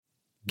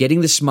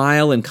Getting the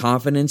smile and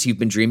confidence you've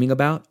been dreaming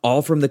about,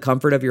 all from the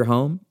comfort of your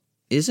home,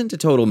 isn't a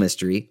total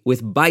mystery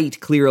with Byte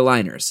clear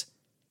aligners.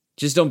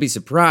 Just don't be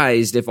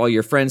surprised if all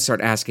your friends start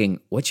asking,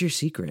 "What's your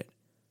secret?"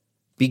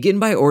 Begin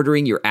by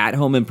ordering your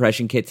at-home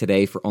impression kit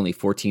today for only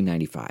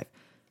 $14.95.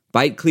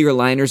 Byte clear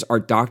aligners are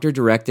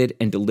doctor-directed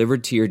and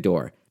delivered to your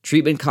door.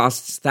 Treatment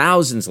costs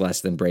thousands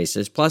less than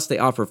braces, plus they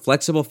offer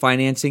flexible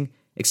financing,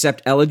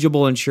 accept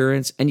eligible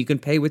insurance, and you can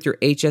pay with your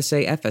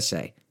HSA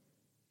FSA.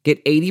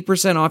 Get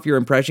 80% off your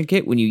impression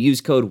kit when you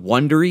use code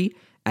WONDERY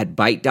at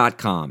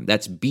Byte.com.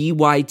 That's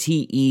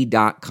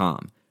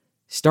BYTE.com.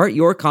 Start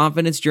your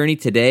confidence journey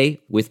today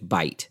with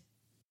Byte.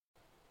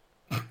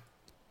 I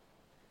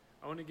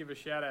want to give a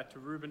shout out to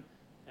Ruben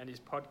and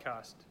his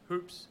podcast,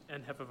 Hoops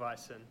and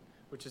Hefeweizen,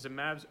 which is a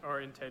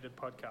Mavs-orientated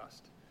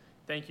podcast.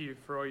 Thank you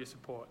for all your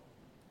support.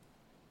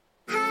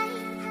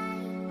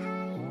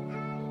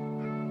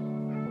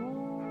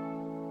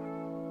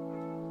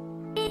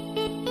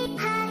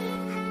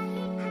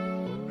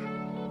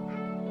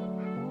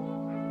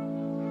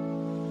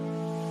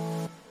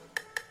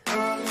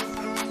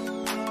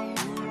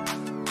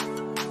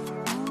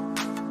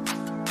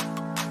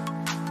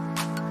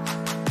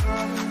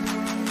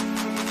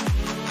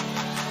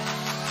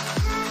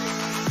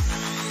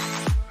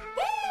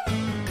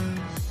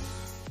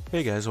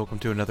 Hey guys, welcome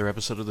to another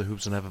episode of the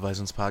Hoops and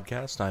Hefeweizens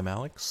podcast. I'm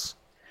Alex.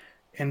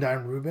 And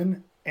I'm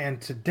Ruben.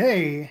 And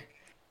today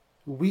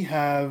we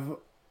have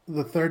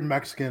the third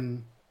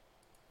Mexican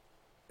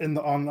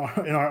on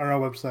our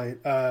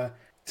website.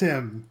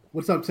 Tim.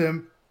 What's up,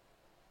 Tim?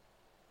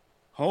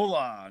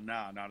 Hola.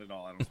 Nah, not at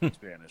all. I don't speak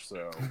Spanish,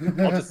 so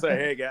I'll just say,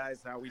 hey guys,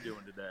 how we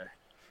doing today?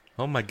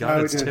 Oh my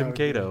god, it's Tim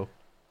Cato.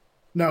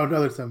 No,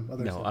 other Tim.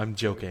 No, I'm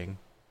joking.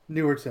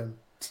 Newer Tim.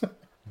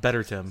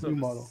 Better Tim. So New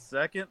model.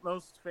 Second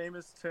most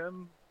famous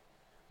Tim?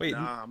 Wait,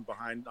 Nah, I'm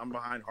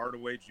behind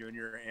Hardaway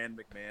Jr. and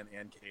McMahon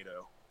and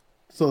Cato.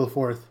 So the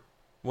fourth.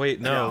 wait,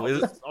 no.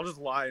 Yeah, I'll just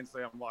lie and say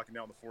I'm locking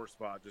down the fourth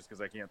spot just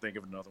because I can't think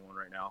of another one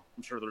right now.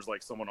 I'm sure there's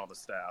like someone on the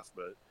staff,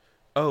 but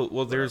Oh,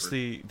 well, there's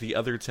whatever. the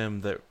other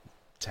Tim that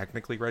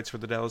technically writes for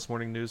the Dallas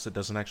Morning News that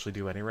doesn't actually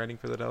do any writing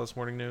for the Dallas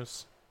Morning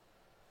News.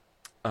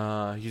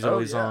 He's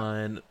always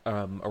on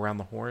Around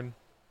the Horn.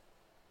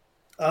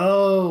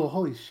 Oh,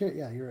 holy shit.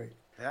 Yeah, you're right.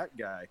 That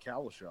guy,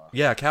 Kalashaw.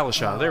 Yeah,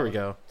 Kalashaw. There we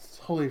go.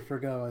 Totally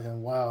forgot about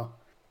him. Wow.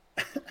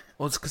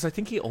 Well, it's because I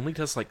think he only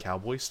does like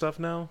cowboy stuff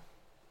now.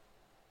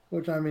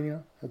 Which, I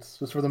mean, that's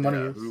just where the money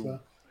is. Who, So.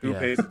 who Yeah.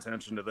 pays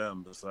attention to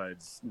them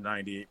besides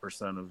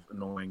 98% of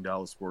annoying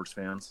Dallas sports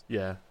fans?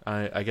 Yeah,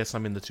 I guess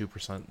I'm in the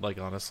 2%, like,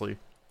 honestly.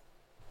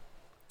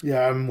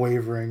 Yeah, I'm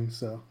wavering,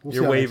 so. We'll see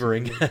You're how next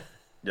wavering. week goes.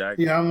 Yeah,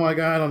 Yeah, I'm like,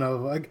 I don't know.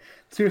 Like,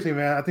 seriously,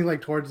 man, I think like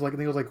towards like I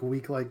think it was like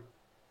week like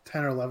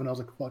 10 or 11, I was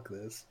like, fuck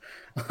this.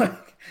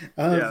 Like,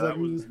 that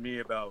was me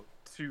about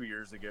 2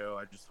 years ago.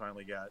 I just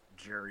finally got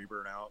Jerry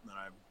burnout, and then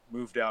I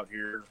moved out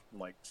here,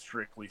 like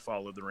strictly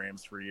followed the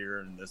Rams for a year,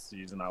 and this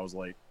season I was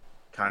like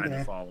kind of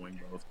Yeah. following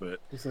both, but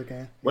just like,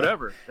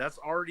 whatever. That's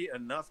already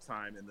enough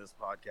time in this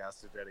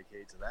podcast to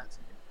dedicate to that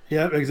team.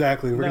 Yeah,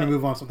 exactly. We're No. gonna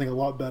move on to something a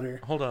lot better.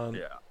 Hold on.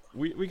 Yeah.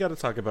 We got to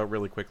talk about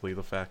really quickly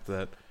the fact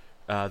that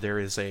there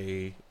is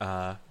a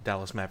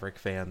Dallas Maverick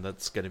fan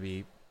that's going to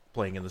be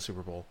playing in the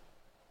Super Bowl.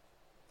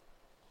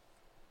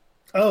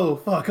 Oh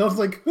fuck! I was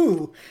like,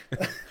 who?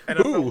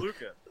 NFL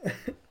Luka.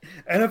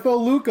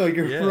 NFL Luka.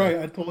 You're Yeah. right.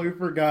 I totally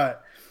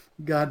forgot.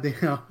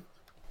 Goddamn.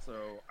 So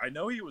I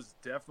know he was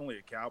definitely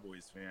a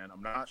Cowboys fan.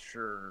 I'm not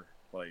sure.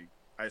 Like,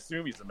 I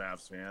assume he's a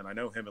Mavs fan. I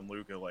know him and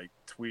Luka like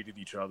tweeted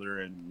each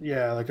other and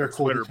Yeah, like they're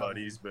cool Twitter with each other.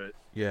 buddies, but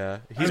Yeah,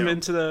 I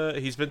know.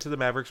 he's been to the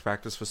Mavericks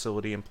practice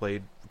facility and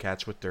played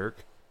catch with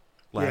Dirk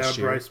last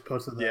Yeah, year. Bryce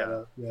posted that Yeah.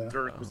 up. Yeah.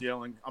 Dirk was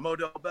yelling, "I'm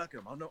Odell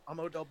Beckham! I'm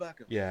Odell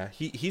Beckham!" Yeah,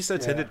 he's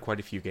attended Yeah. quite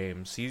a few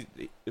games.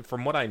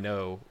 From what I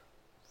know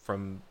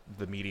from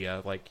the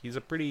media, like he's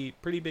a pretty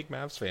big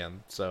Mavs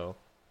fan. So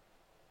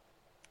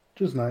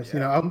Just nice. You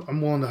know,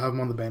 I'm willing to have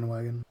him on the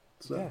bandwagon.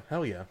 So yeah,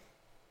 hell yeah.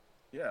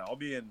 Yeah, I'll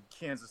be in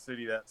Kansas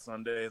City that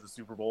Sunday, the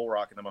Super Bowl,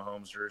 rocking the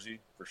Mahomes jersey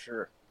for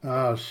sure.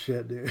 Oh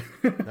shit, dude.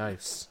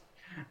 Nice.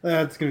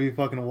 That's gonna be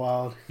fucking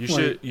wild.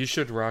 You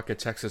should rock a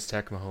Texas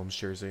Tech Mahomes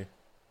jersey.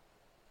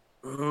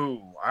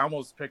 Ooh, I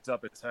almost picked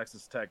up a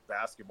Texas Tech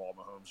basketball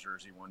Mahomes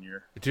jersey one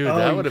year. Dude, Oh,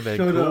 that you would have been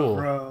should've, cool.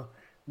 bro.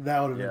 That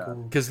would have Yeah. been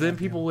cool. Because then Goddamn.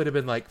 people would have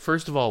been like,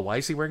 first of all, why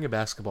is he wearing a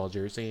basketball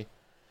jersey?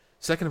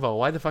 Second of all,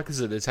 why the fuck is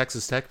it a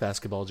Texas Tech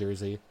basketball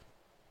jersey?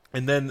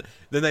 And then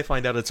they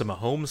find out it's a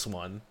Mahomes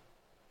one.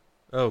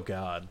 Oh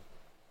God,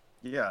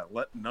 Yeah,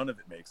 none of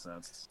it makes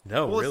sense.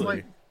 no, Well,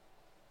 really?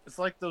 It's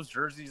like those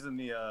jerseys in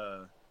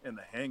the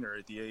hangar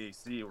at the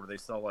AAC where they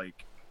sell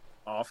like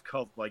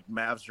off-color, like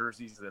Mavs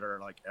jerseys that are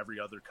like every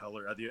other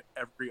color,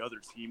 every other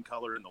team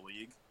color in the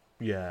league.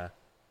 Yeah,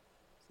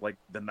 Like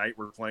the night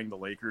we're playing the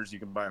Lakers, you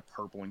can buy a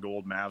purple and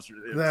gold Mavs.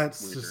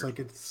 That's weird. just like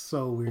it's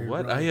so weird.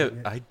 what? bro.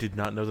 I did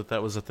not know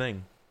that was a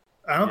thing.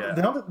 I don't. Yeah.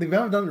 They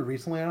haven't done it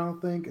recently. I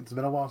don't think it's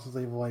been a while since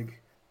they've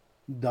like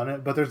done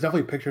it. But there's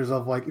definitely pictures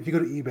of like if you go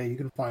to eBay, you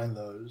can find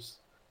those.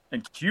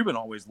 And Cuban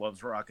always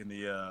loves rocking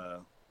the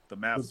The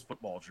Mavs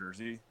football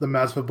jersey. The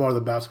Mavs football, or the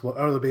basketball,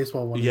 or the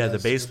baseball one. Yeah, the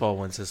yes. baseball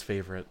one's his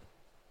favorite.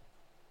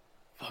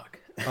 Fuck.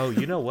 Oh,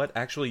 you know what?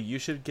 Actually, you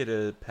should get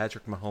a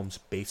Patrick Mahomes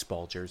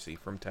baseball jersey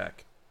from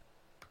Tech.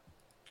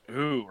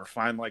 Ooh, or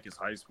find like his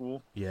high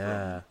school.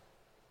 Yeah.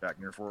 Back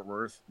near Fort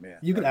Worth. Man.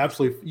 You could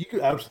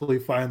absolutely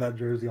find that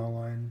jersey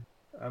online.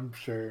 I'm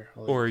sure.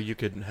 Like, Or you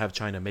could have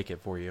China make it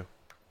for you.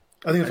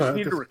 I think I it's just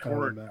need to kind of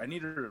record. like that. I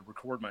need to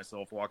record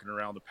myself walking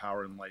around the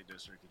Power and Light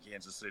District in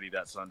Kansas City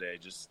that Sunday,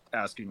 just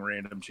asking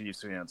random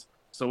Chiefs fans.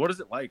 So, what is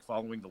it like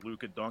following the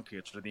Luka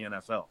Doncic to the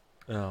NFL?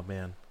 Oh,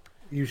 man.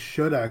 You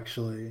should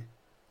actually.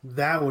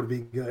 That would be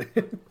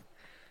good.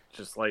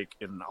 Just like,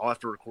 and I'll have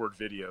to record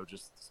video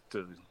just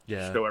to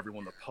Yeah. show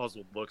everyone the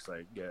puzzled looks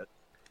I get.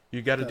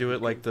 You got to do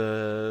it like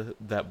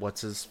that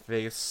what's his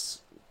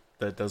face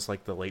that does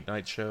like the late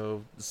night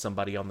show,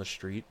 somebody on the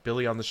street,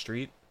 Billy on the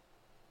street.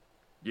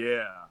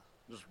 Yeah,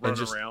 just run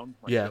around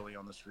like Billy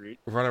on the street.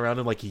 Run around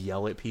and like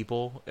yell at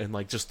people and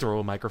like just throw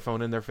a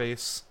microphone in their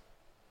face.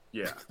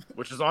 Yeah,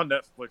 which is on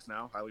Netflix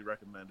now. Highly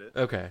recommend it.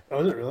 Okay,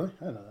 Oh, is it really?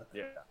 I didn't know that.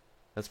 Yeah,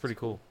 that's pretty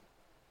cool.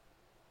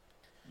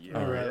 yeah,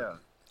 All right. yeah.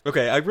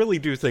 Okay, I really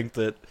do think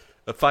that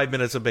 5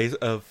 minutes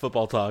of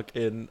football talk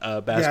in a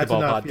basketball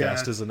enough,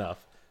 podcast yeah. is enough.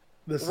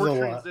 This We're is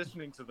a lot.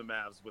 transitioning to the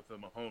Mavs with the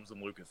Mahomes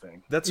and Luka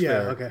thing. That's Yeah,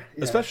 fair. okay,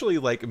 yeah. Especially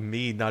like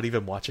me not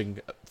even watching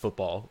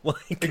football.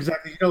 Like,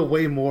 Exactly. You know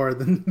way more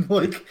than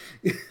like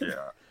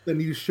Yeah. than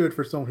you should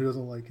for someone who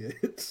doesn't like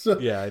it. So,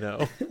 yeah, I know.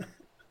 all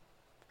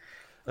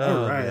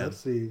Oh, right, man. let's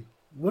see.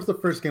 What's the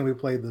first game we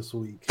played this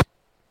week?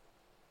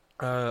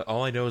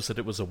 All I know is that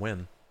it was a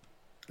win.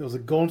 It was the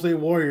Golden State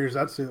Warriors.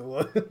 That's who it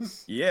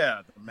was.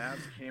 Yeah, the Mavs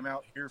came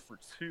out here for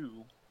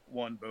two,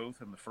 won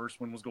both, and the first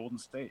one was Golden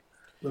State.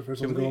 The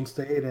first Can one was we- Golden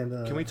State,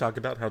 and Can we talk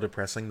about how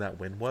depressing that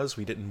win was?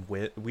 We didn't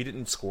win. We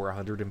didn't score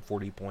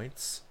 140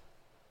 points.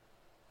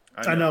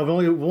 I know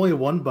we only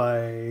won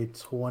by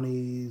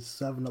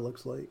 27. It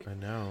looks like. I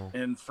know.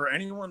 And for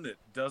anyone that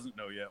doesn't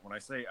know yet, when I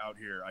say out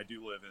here, I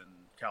do live in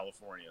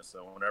California.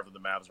 So whenever the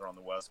Mavs are on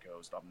the West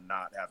Coast, I'm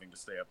not having to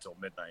stay up till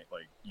midnight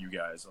like you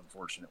guys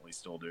unfortunately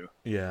still do.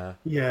 Yeah.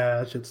 Yeah,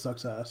 that shit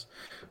sucks ass.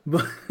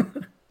 But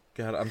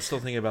God, I'm still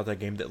thinking about that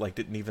game that like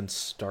didn't even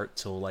start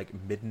till like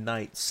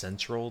midnight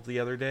Central the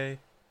other day.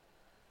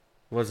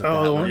 It wasn't Oh,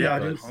 that the one- late, yeah, I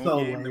but- didn't- home so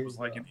game that late, was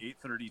like bro.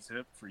 an 8:30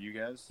 tip for you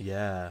guys.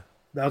 Yeah.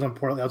 that was on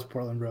Portland. That was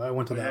Portland, bro. I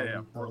went to Oh, that yeah,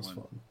 one. That was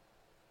Portland.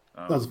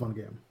 fun. That was a fun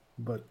game.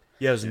 But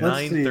Yeah, it was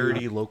Let's see.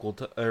 9:30 local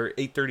or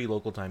 8:30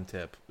 local time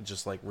tip.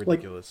 Just like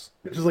ridiculous.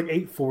 it's just like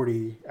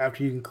 8:40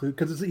 after you include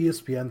because it's an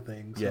ESPN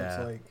thing. So Yeah.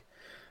 it's like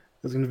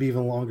it's gonna be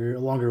even longer, a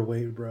longer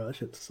wait, bro. That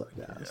shit sucked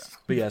ass.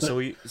 But yeah, so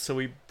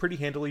we pretty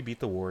handily beat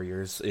the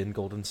Warriors in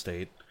Golden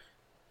State.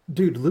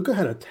 Dude, Luca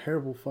had a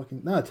terrible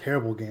fucking not a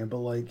terrible game, but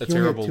like A he only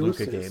had terrible 2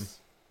 Luka assists.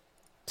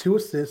 2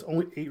 assists,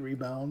 only 8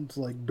 rebounds,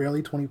 like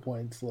barely 20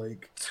 points.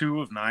 Like 2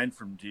 of 9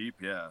 from deep.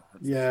 Yeah.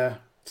 yeah,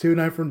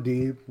 2-9 from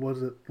deep.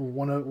 Was it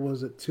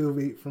 2 of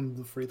 8 from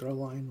the free throw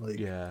line? Like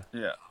Yeah.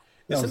 Yeah.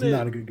 that was Isn't it-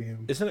 not a good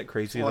game. Isn't it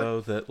crazy What?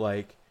 though that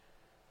like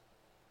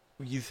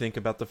you think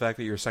about the fact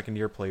that your second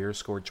year player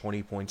scored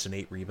 20 points and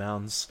 8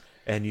 rebounds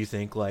and you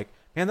think like,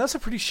 man, that's a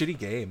pretty shitty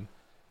game.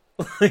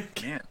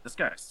 Like, Man, this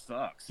guy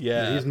sucks.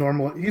 yeah. He's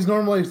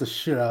normalized the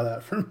shit out of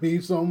that for me.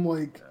 So I'm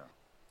like,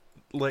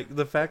 Like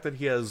the fact that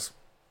he has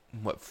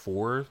what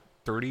 4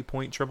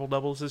 30-point triple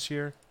doubles this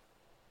year.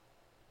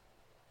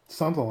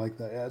 something like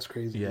that. Yeah, it's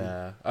crazy.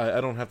 Yeah, I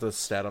don't have the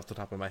stat off the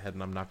top of my head,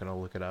 and I'm not going to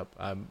look it up.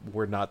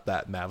 We're not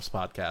that Mavs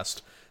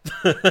podcast.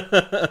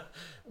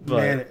 But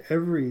Man,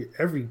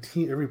 every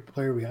team, every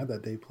player we had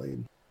that day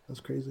played. That's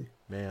crazy.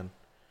 man,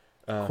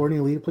 Courtney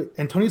Lee played.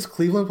 Antonius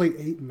Cleveland played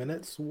 8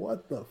 minutes.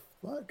 What the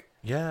fuck?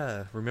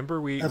 yeah. Remember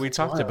we That's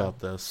talked wild. about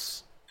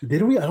this.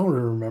 Did we? I don't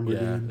remember. Yeah,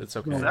 dude. it's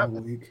okay. been a Is that-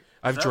 long week.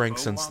 I've Was that drank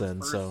since Boban's then,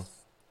 first- so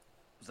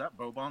Was that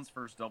Boban's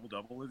first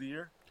double-double of the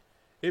year?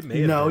 it may.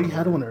 Have No, been he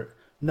had one.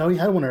 No, he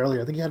had one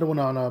earlier. I think he had one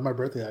on my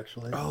birthday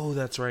actually. Oh,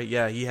 that's right.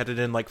 Yeah, he had it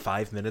in like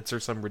 5 minutes or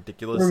some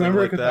ridiculous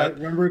remember? thing like 'Cause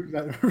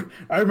that.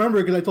 I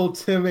remember because I told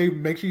Tim, "Hey,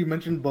 make sure you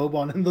mention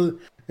Boban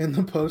in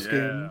the post game."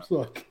 Yeah. So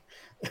like,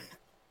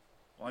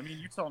 Well, I mean,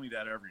 you tell me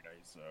that every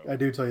night, so I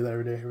do tell you that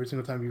every day, every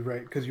single time you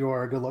write, because you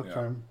are a good luck Yeah.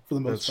 charm for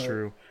the most That's part.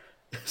 true.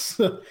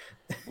 So,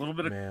 a little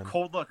bit of Man.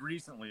 cold luck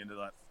recently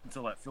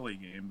until that Philly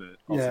game, but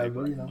I'll yeah, save but,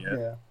 it. you know, Yeah.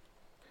 yeah,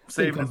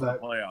 Save it comes for the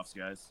back. playoffs,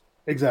 guys.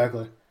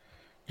 exactly.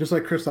 Just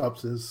like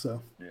Kristaps is.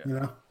 So Yeah. you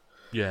know,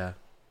 Yeah,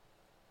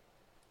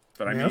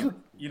 But I Man, mean, that's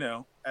you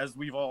know, as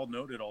we've all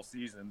noted all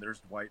season, there's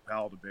Dwight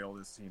Powell to bail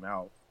this team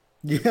out.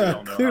 yeah, We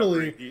all know how clearly,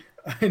 great he-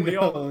 I we know.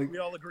 all like, we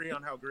all agree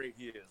on how great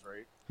he is,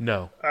 right?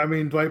 no, I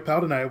mean, Dwight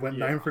Powell tonight went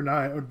Yeah. 9 for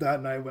 9, or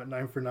that night went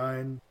 9 for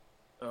 9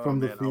 Oh, from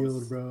the man, I field,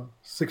 was bro.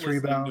 6 listening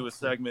rebounds.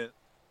 to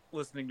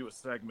listening to a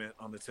segment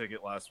on the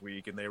ticket last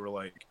week, and they were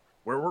like,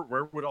 where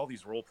would all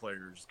these role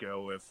players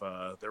go if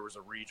there was a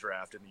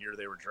redraft in the year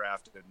they were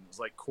drafted? And it was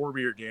like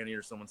Corby or Danny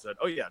or someone said,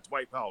 oh yeah,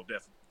 Dwight Powell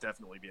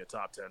definitely be a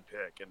top 10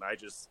 pick. And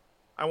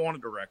I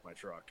wanted to wreck my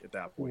truck at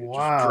that point.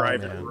 Wow, Just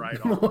drive man. it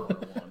right off the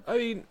one. I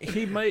mean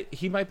he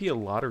might be a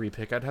lottery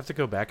pick. I'd have to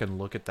go back and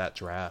look at that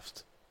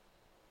draft.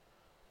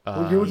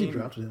 What year was he Uh,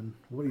 drafted in?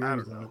 What I year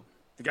was don't that? know.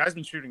 The guy's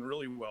been shooting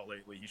really well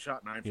lately. He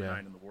shot 9 for Yeah.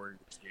 9 in the Warriors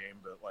game,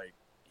 but like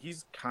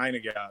he's kind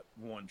of got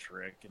one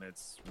trick, and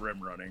it's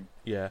rim running.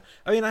 yeah.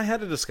 I mean, I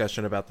had a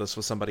discussion about this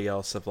with somebody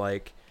else of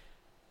like,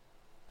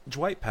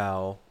 Dwight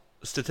Powell,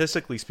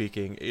 statistically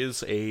speaking,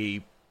 is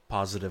a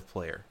positive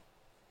player.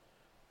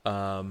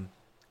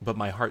 But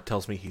my heart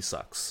tells me he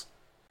sucks.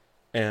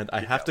 And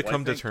I have to well,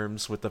 come to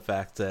terms with the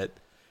fact that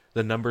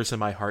the numbers in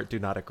my heart do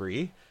not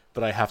agree,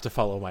 but I have to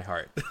follow my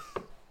heart.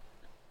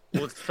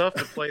 Well, it's tough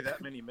to play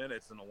that many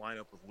minutes in a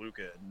lineup with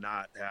Luka and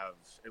not have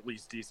at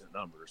least decent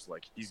numbers.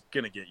 Like he's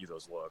gonna get you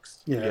those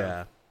looks.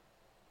 Yeah.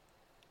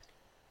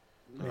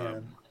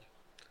 Man.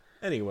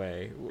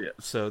 Anyway, Yeah.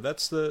 so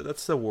that's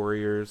the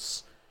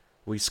Warriors.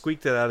 We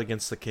squeaked it out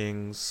against the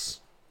Kings,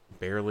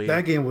 barely.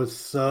 That game was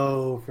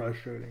so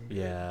frustrating.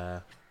 Yeah.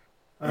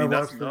 I mean,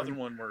 that's watched another it.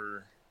 one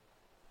where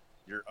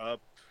you're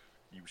up,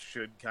 you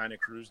should kind of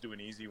cruise to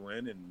an easy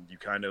win, and you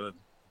kind of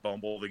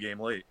bumble the game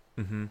late.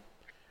 Mm-hmm.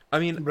 I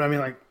mean, But I mean,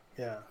 like,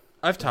 yeah.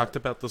 I've talked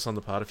about this on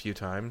the pod a few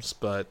times,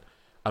 but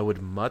I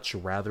would much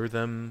rather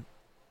them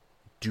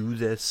do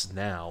this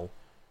now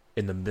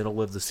in the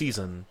middle of the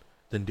season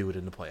than do it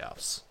in the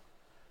playoffs.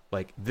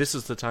 Like, this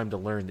is the time to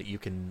learn that you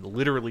can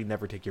literally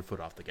never take your foot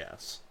off the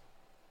gas.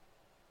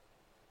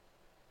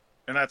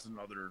 And that's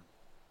another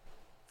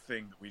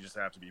thing that we just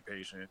have to be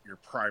patient. Your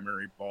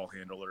primary ball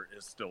handler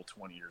is still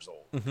 20 years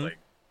old. Mhm. Like,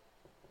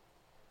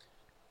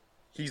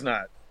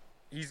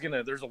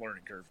 there's a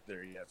learning curve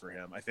there yet for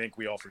him. I think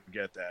we all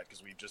forget that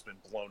because we've just been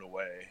blown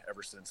away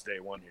ever since day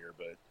one here.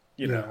 But,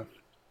 you know,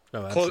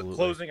 Oh, absolutely.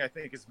 closing, I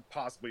think, is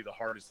possibly the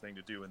hardest thing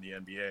to do in the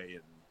NBA.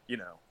 And, you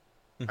know,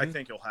 I Mhm.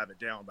 think he'll have it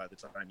down by the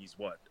time he's,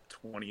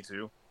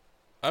 22?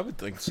 I would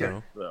think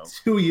so. So,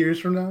 2 years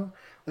from now?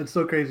 That's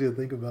so crazy to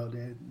think about,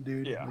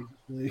 dude. Yeah.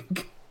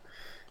 Like,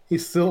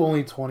 he's still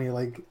only 20.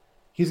 Like,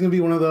 he's going to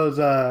be one of those,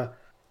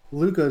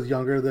 Luca's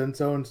younger than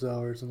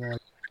so-and-so or something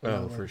like that.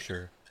 Oh, Like, for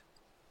sure.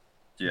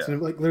 yeah. It's gonna,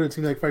 like, literally, it's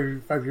going to be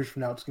like 5 years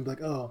from now. It's going to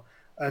be like, oh,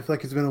 I feel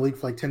like he's been in the league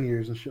for like 10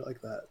 years and shit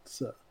like that.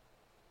 So,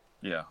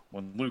 Yeah.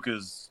 When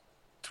Luka's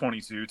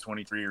 22,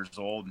 23 years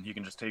old, and he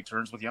can just take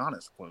turns with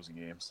Giannis closing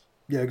games.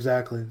 yeah,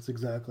 exactly. It's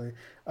exactly.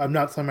 I'm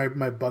not telling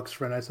my Bucks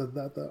friend I said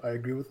that, though. I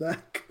agree with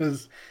that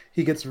because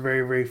he gets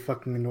very, very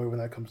fucking annoyed when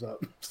that comes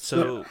up.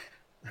 So,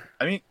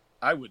 I mean,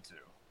 I would too.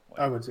 Like,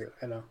 I would too.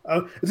 I know.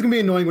 It's gonna be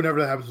annoying whenever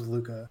that happens with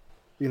Luca.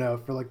 You know,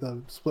 for like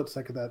the split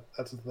second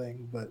that's the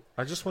thing. But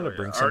I just want to oh, yeah,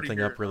 bring I already something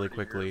hear- up really already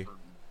hear quickly.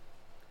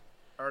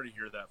 I already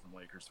hear that from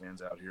Lakers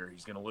fans out here.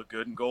 He's going to look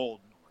good in gold.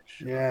 I'm like,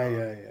 shut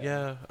yeah. up.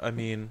 Yeah, I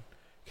mean,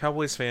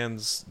 Cowboys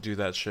fans do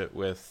that shit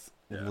with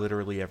Yeah.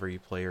 literally every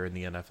player in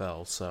the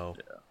NFL, so,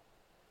 Yeah.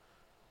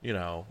 you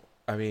know,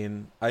 I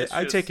mean, I It's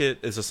take just-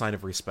 it as a sign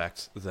of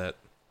respect that,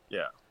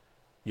 Yeah.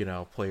 you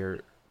know,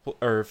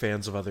 or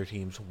fans of other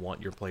teams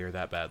want your player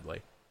that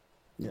badly.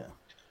 Yeah.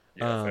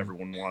 Yeah, if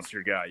everyone wants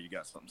your guy, you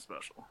got something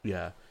special.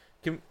 Yeah.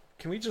 Can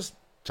we just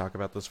talk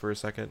about this for a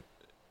second?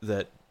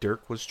 That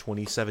Dirk was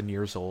 27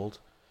 years old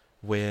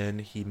when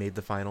he made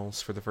the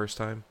finals for the first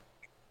time?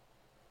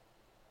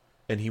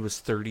 And he was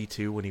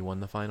 32 when he won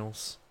the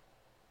finals?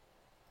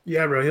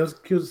 Yeah, bro.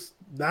 He was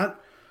that.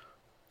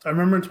 I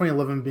remember in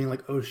 2011 being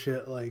like, "Oh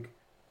shit!" Like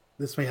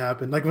this may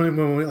happen. Like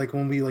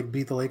when we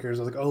beat the Lakers,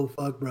 I was like, "Oh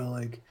fuck, bro!"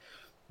 Like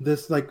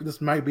this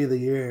might be the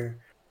year.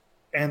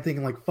 And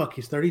thinking like, "Fuck,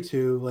 he's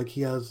 32." Like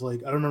he has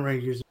like I don't remember how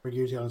many years he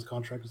had on his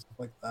contract and stuff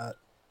like that.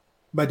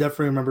 But I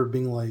definitely remember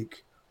being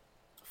like,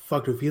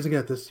 "Fuck, if he doesn't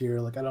get it this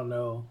year, like I don't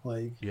know."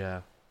 Like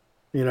Yeah.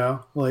 you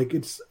know, like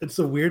it's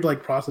a weird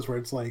like process where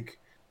it's like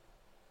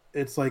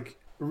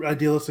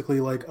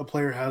idealistically like a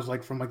player has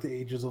like from like the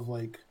ages of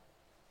like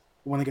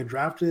when they get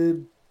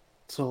drafted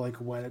to like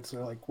when it's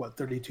like what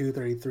 32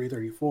 33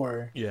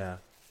 34 Yeah.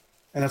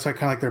 and that's like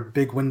kind of like their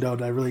big window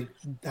to really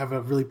have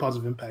a really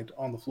positive impact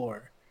on the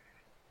floor.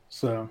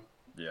 So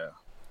Yeah.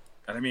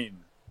 And I mean,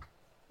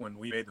 when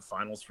we made the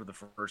finals for the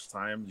first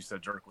time, you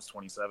said Dirk was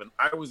 27.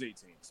 I was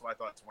 18, so I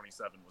thought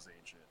 27 was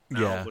ancient. Now,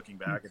 Yeah. looking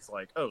back, it's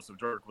like, oh, so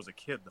Dirk was a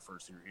kid the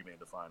first year he made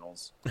the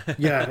finals.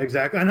 yeah,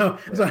 exactly. I know.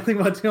 So I think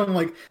about it too. I'm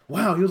like,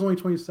 wow, he was only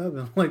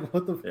 27. Like,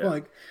 what the Yeah.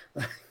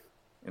 fuck?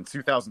 In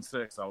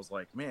 2006, I was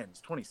like, man,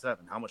 he's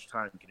 27. How much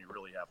time can he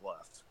really have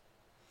left?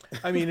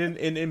 I mean, in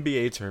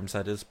NBA terms,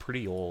 that is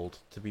pretty old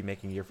to be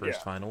making your first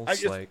Yeah. finals. I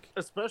guess- Like,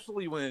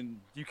 Especially when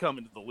you come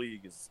into the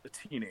league as a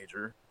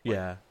teenager.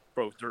 yeah.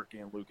 Both Dirk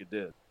and Luka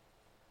did.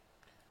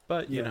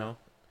 But, you Yeah. know,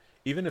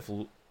 even if...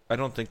 I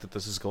don't think that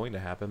this is going to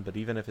happen, but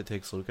even if it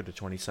takes Luka to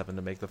 27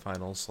 to make the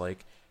finals,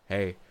 like,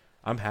 hey,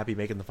 I'm happy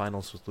making the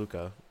finals with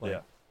Luka. Like,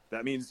 Yeah.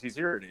 That means he's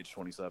here at age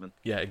 27.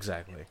 yeah,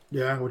 exactly.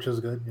 Yeah, which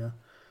is good. Yeah.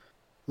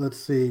 Let's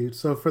see.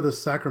 So for the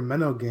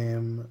Sacramento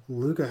game,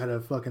 Luca had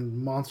a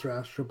fucking monster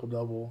ass triple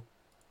double.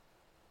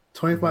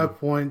 25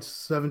 points,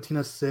 17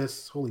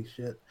 assists. Holy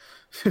shit.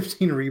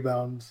 15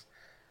 rebounds.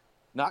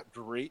 Not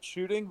great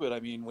shooting, but I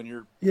mean, when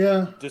you're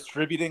Yeah.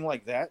 distributing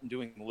like that and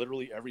doing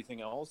literally everything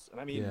else, and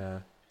I mean,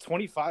 Yeah.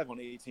 25 on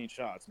 18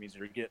 shots means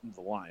you're getting to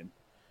the line,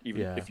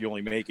 even Yeah. if you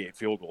only make 8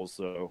 field goals.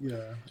 So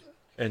Yeah.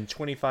 And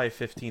 25,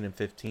 15, and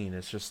 15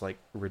 is just like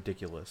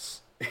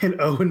ridiculous. And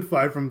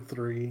 0-5 from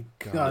 3.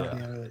 God yeah.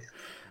 damn it.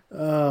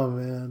 Oh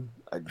man.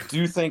 I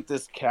do think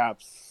this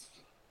caps,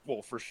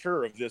 well, for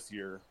sure of this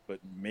year, but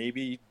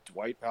maybe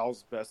Dwight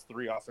Powell's best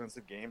 3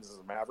 offensive games as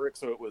a Maverick.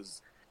 So it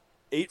was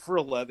 8 for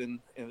 11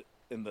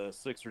 in the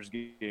Sixers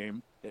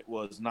game. It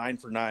was 9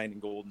 for 9 in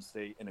Golden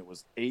State, and it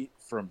was 8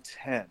 from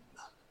 10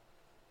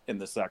 in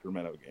the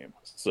Sacramento game.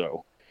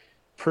 So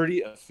pretty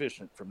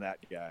efficient from that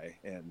guy.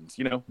 And,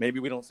 you know, maybe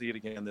we don't see it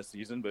again this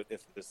season, but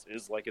if this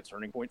is like a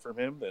turning point from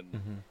him,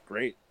 then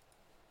great.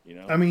 You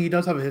know, I mean, he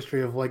does have a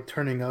history of like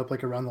turning up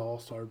like around the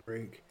All-Star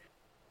break.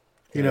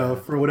 You know,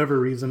 for whatever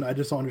reason, I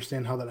just don't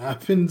understand how that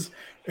happens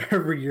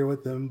every year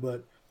with him.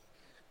 But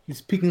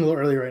he's peaking a little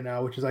early right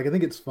now, which is like I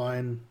think it's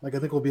fine. Like I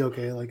think we'll be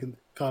okay, like in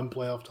come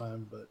playoff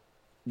time. But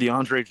the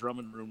Andre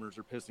Drummond rumors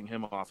are pissing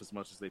him off as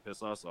much as they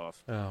piss us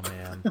off. Oh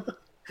man,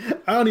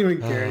 I don't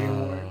even care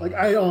anymore. Like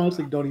I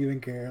honestly don't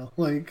even care.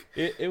 Like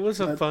it was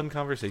a fun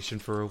conversation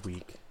for a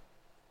week.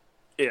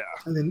 Yeah,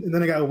 and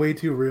then I got way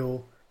too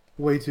real,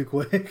 way too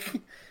quick.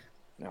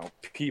 Now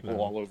people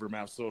all over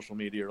Mavs social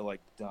media are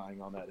like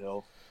dying on that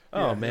hill.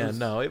 Oh Yeah,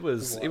 man, it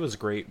was wild.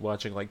 great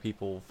watching like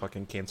people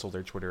fucking cancel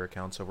their Twitter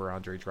accounts over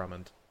Andre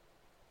Drummond.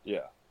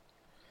 Yeah.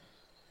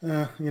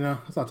 You know,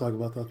 let's not talk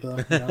about that though.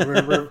 You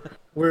know,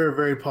 we're a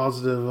very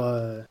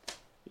positive,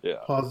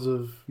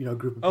 positive, you know,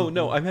 group of people. Oh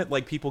no, I meant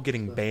like people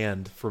getting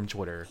banned from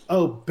Twitter.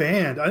 Oh,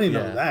 banned! I didn't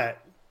know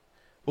that.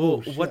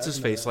 Well, shit, what's I his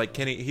didn't know face? that. Like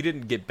Kenny, he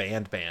didn't get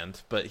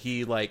banned, but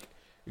he like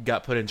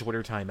got put in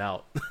Twitter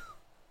timeout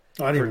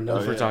Oh, I didn't even know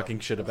for that. talking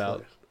shit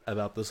about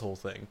this whole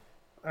thing.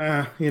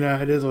 You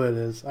know, it is what it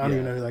is. I don't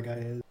even Yeah. know who that guy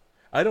is.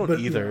 I don't But,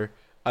 either.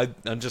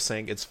 I'm just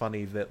saying it's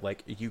funny that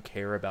like you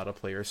care about a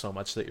player so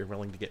much that you're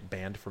willing to get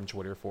banned from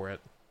Twitter for it.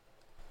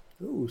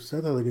 Ooh,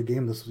 Seth had like a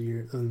game this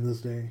year,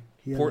 this day.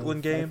 He had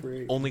Portland a 5 for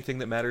game. 8. Only thing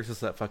that matters is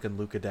that fucking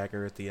Luka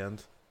dagger at the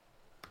end.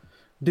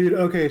 Dude,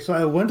 okay, so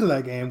I went to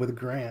that game with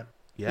Grant.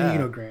 Yeah. You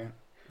know Grant.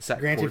 Sat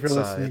Grant, if you're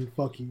courtside. listening,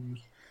 fuck you.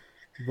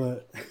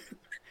 But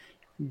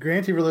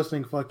Grant, if you're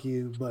listening, fuck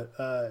you. But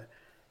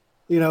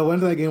you know,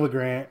 went to that game with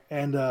Grant,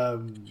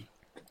 and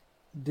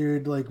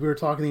dude, like we were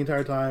talking the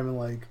entire time and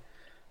like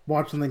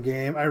watching the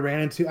game. I ran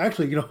into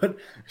actually, you know what?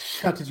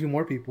 Shout out to 2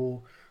 more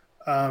people.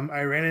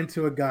 I ran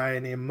into a guy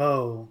named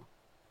Mo,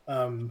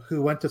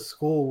 who went to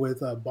school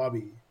with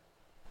Bobby.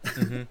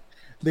 Mhm.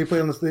 They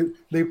played on the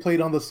they played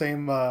on the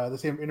same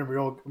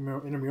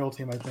intramural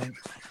team, I think,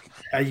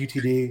 at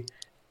UTD,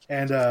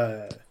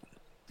 and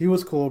he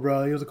was cool,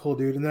 bro. He was a cool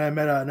dude. And then I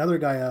met another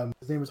guy.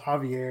 His name was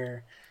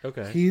Javier.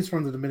 Okay. He's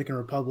from the Dominican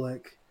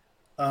Republic.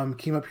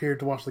 Came up here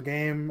to watch the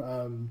game.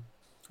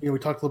 You know, we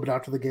talked a little bit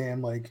after the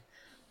game. Like,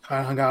 kind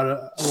of hung out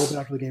a little bit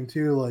after the game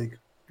too. Like,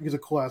 he's a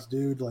cool ass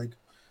dude. Like,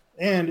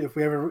 and if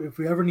we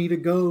ever need to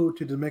go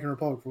to the Dominican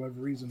Republic for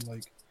whatever reason,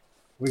 like,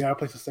 we got a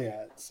place to stay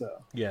at. So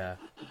Yeah.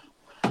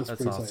 that's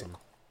That's pretty awesome. sick.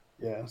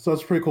 Yeah, so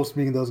it's pretty cool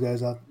meeting those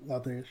guys out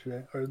there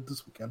yesterday or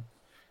this weekend.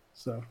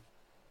 So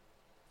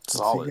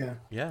Solid.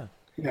 yeah.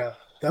 Yeah.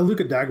 That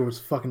Luka dagger was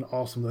fucking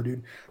awesome though,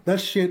 dude. That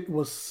shit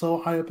was so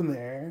high up in the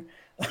air.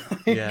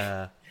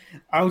 Yeah.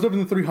 I was up in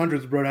the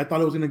 300s, bro, and I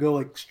thought it was gonna go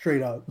like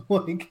straight up.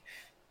 Like,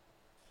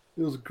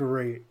 it was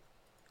great.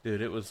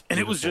 Dude, it was And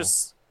it was beautiful.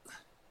 just,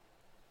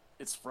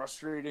 it's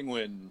frustrating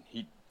when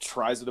he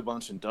tries it a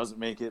bunch and doesn't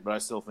make it, but I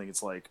still think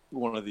it's like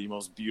one of the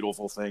most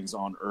beautiful things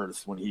on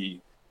earth when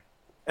he,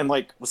 and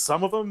like with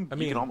some of them, I you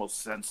mean- can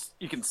almost sense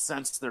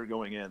they're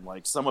going in.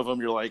 Like some of them,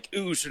 you're like,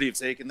 ooh, should he have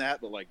taken that?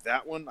 But like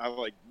that one, I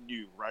like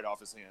knew right off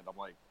his hand. I'm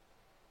like,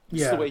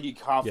 just Yeah. the way he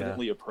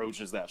confidently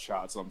approaches that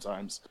shot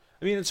sometimes.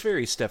 I mean, it's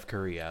very Steph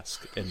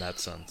Curry-esque in that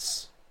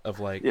sense of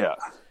like, Yeah.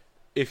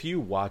 if you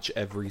watch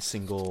every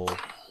single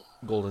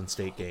Golden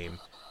State game,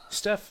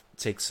 Steph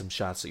takes some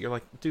shots that you're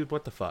like, dude,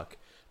 what the fuck?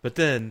 But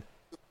then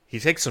he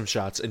takes some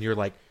shots and you're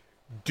like,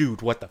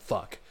 dude, what the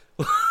fuck?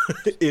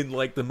 In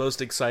like the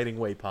most exciting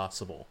way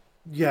possible.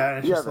 Yeah, and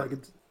it's Yeah, just like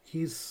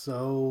he's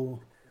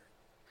so.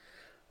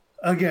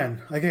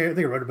 Again, like I think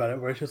I wrote about it,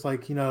 where it's just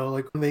like, you know,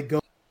 like when they go,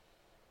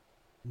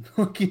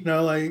 like, you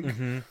know, like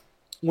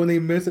when they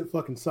miss, it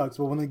fucking sucks.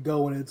 But when they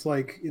go, and it's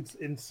like it's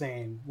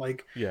insane.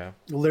 Like Yeah.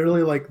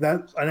 literally, like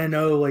that. And I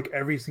know, like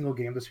every single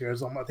game this year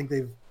is. I think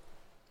they've.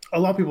 A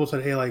lot of people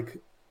said, hey, like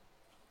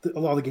a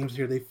lot of the games this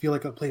year, they feel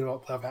like a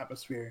playoff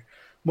atmosphere.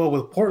 Well,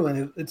 with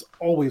Portland, it's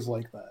always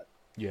like that.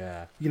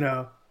 Yeah. You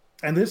know,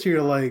 and this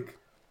year, like,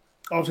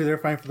 obviously they're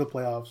fighting for the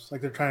playoffs.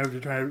 Like they're trying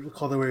to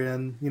call their way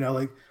in. You know,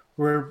 like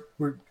we're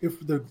if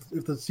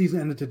the season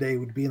ended today,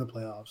 we'd be in the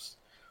playoffs.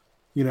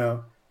 You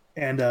know,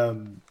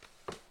 and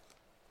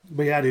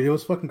but yeah, dude, it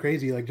was fucking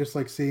crazy. Like just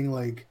like seeing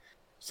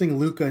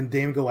Luka and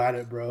Dame go at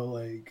it, bro.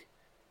 Like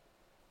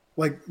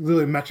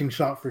literally matching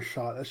shot for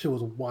shot. That shit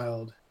was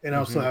wild, and I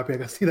was so happy I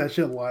got to see that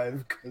shit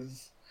live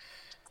because.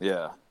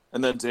 Yeah.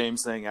 And then Dame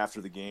saying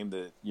after the game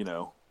that, you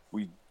know,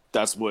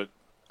 that's what,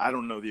 I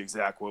don't know the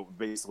exact quote, but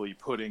basically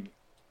putting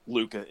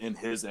Luka in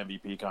his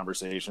MVP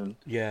conversation,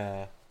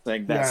 Yeah.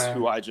 saying that's Yeah.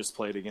 who I just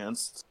played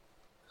against.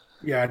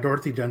 Yeah,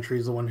 Dorothy Gentry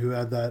is the one who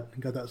got that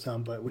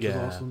soundbite, which is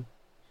Yeah. awesome.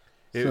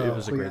 It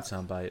was a but great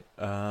soundbite.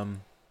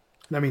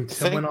 I mean, Tim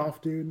think- went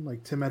off, dude.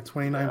 Like Tim had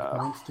 29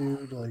 points,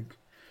 dude. Like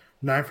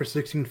 9 for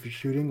 16 for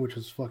shooting, which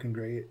was fucking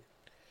great.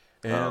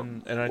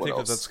 And I what think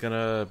else? that's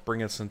gonna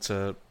bring us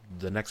into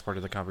the next part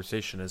of the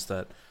conversation is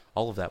that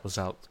all of that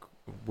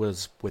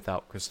was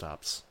without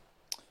Kristaps.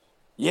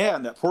 Yeah,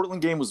 and that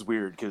Portland game was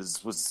weird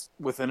because was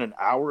within an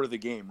hour of the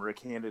game, Rick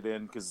handed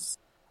in because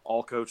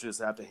all coaches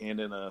have to hand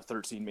in a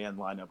 13-man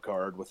lineup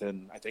card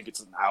within, I think it's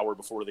an hour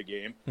before the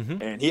game,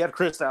 and he had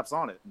Kristaps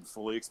on it and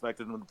fully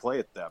expected him to play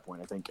at that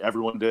point. I think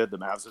everyone did. The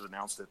Mavs had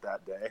announced it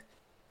that day,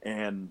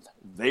 and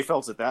they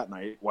felt it that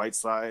night.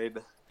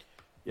 Whiteside,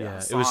 Yeah, it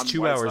Hassan was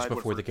 2 Whiteside hours went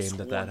before for the game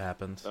that 20.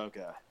 happened.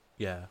 Okay.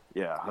 Yeah,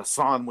 Yeah,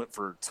 Hassan went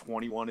for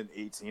 21 and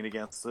 18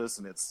 against us,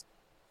 and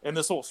in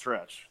this whole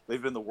stretch,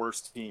 they've been the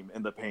worst team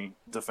in the paint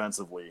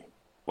defensively,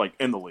 like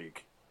in the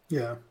league.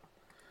 Yeah.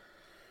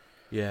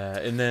 yeah,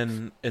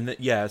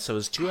 so it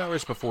was 2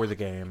 hours before the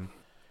game.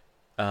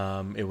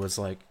 It was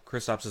like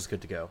Kristaps is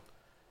good to go,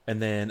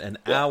 and then an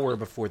hour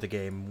before the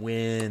game,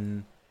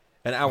 an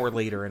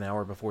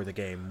hour before the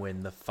game,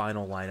 when the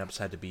final lineups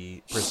had to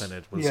be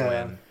presented, was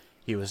when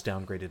he was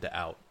downgraded to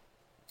out.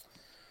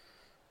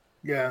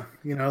 Yeah,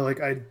 like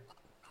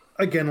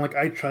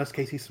I trust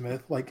Casey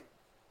Smith. Like,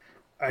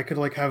 I could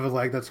like have a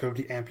leg that's going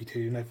to be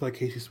amputated, and I feel like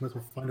Casey Smith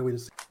will find a way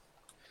to.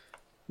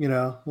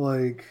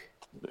 Like,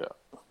 Yeah.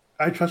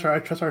 I trust her. I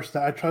trust our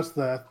staff. I trust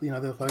the the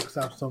athletic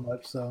staff so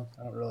much. So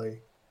I don't really.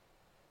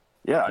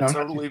 Yeah, I'm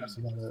not too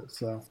trusting of it.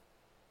 So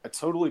I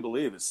totally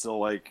believe it's still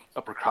like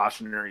a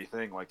precautionary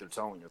thing, like they're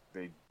telling us.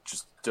 They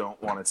just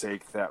don't want to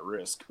take that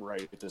risk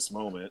right at this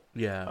moment.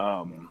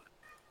 Yeah,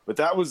 But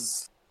that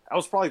was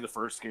probably the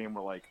first game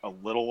where like a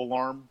little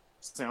alarm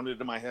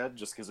sounded in my head,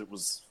 just because it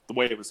was the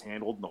way it was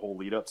handled and the whole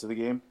lead up to the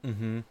game.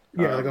 mm-hmm.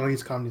 yeah, like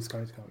he's coming.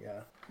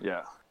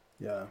 Yeah,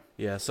 Yeah,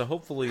 Yeah. So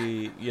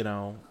hopefully,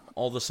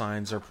 all the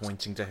signs are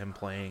pointing to him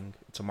playing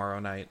tomorrow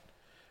night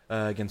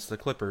against the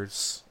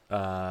Clippers.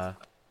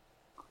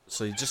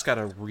 So you just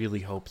gotta really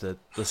hope that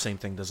the same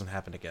thing doesn't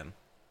happen again.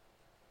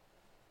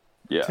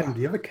 yeah, Tim, do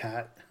you have a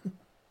cat?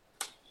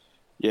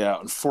 yeah.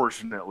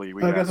 Unfortunately,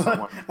 we Like, got I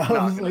someone was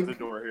knocking like- at the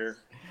door here.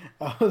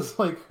 I was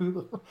like, who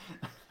the?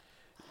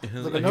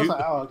 Like, I know it's not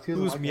Alex. He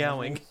doesn't Who's like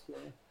meowing?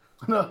 animals,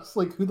 so- No, it's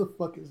like, who the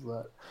fuck is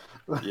that?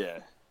 Yeah,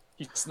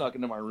 he snuck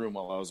into my room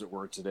while I was at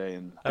work today,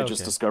 and I Okay.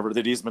 just discovered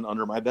that he's been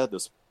under my bed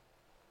this.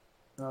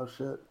 Oh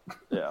shit.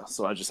 Yeah,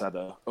 so I just had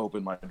to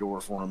open my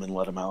door for him and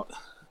let him out.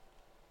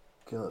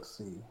 Okay, let's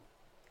see.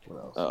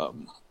 What else?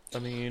 I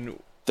mean,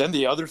 Then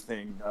the other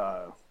thing,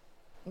 a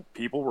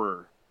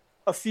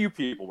few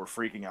people were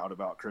freaking out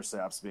about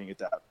Kristaps being at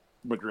that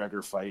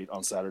McGregor fight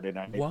on Saturday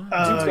night. why?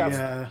 Dude's got-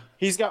 Yeah.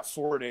 He's got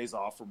 4 days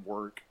off from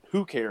work.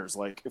 Who cares?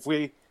 Like, if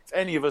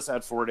any of us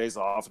had 4 days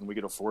off and we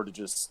could afford to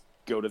just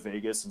go to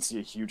Vegas and see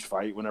a huge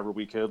fight whenever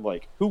we could,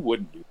 like, who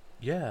wouldn't do?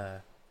 Yeah.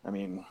 I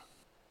mean,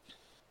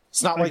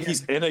 it's not like Again.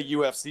 he's in a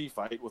UFC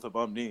fight with a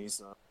bum knee.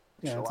 So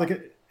Yeah, chill it's like out.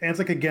 and it's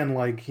like again,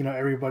 like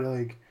everybody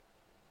like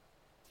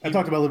I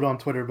talked about it a little bit on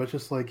Twitter, but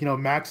just like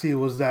Maxie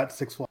was at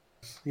Six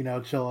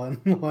Flags,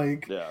 chilling.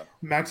 Like Yeah,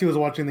 Maxie was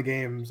watching the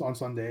games on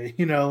Sunday.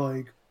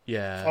 Like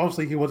Yeah.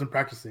 obviously he wasn't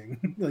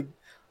practicing. Like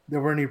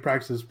there weren't any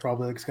practices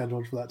probably like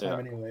scheduled for that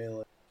time Yeah. anyway.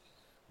 Like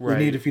Right.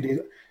 you need a few days,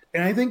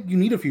 and I think you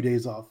need a few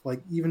days off.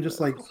 Like even just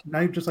like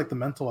not even just like the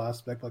mental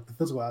aspect, like the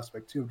physical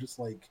aspect too. Just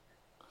like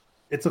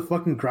it's a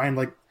fucking grind.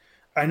 Like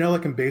I know,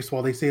 like in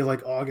baseball, they say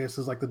like August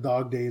is like the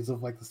dog days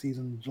of like the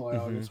season, July,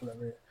 Mhm. August,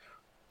 whatever.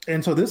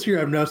 And so this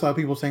year, I've noticed a lot of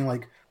people saying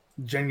like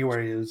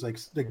January is like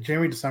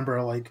January, December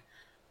are like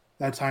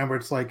that time where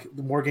it's like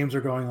the more games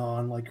are going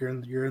on. Like you're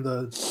in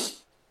the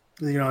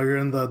you're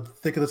in the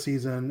thick of the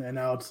season, and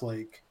now it's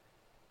like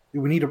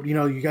we need to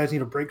you guys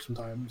need a break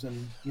sometimes,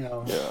 and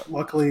Yeah.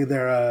 luckily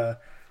their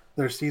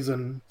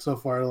season so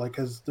far, like,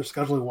 because they're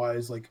scheduling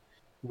wise, like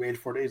we had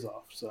 4 days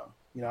off, so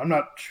I'm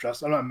not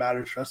stressed. I'm not mad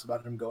or stressed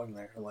about him going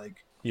there.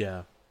 Like,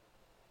 Yeah.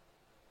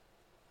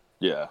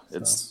 yeah.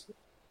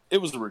 It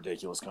was a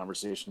ridiculous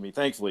conversation to me.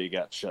 Thankfully, it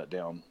got shut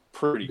down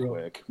pretty Yeah.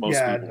 quick. Most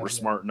Yeah, people were yeah.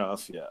 smart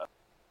enough. Yeah.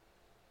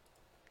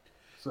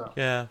 so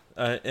Yeah.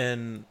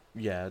 And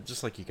yeah,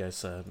 just like you guys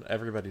said,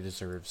 everybody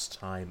deserves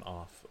time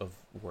off of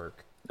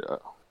work. Yeah.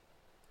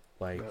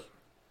 Like,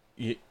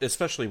 Yep.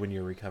 especially when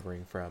you're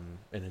recovering from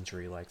an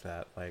injury like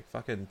that. Like,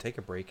 fucking take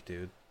a break,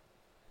 dude.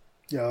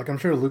 yeah, like I'm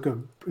sure Luca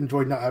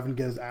enjoyed not having to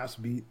get his ass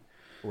beat,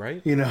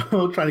 Right?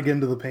 trying to get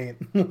into the paint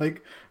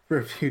like for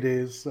a few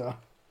days. So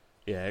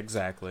Yeah,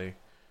 exactly.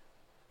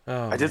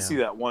 Oh, I did man. see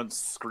that one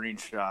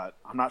screenshot.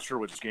 I'm not sure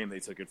which game they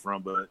took it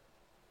from, but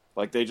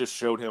like they just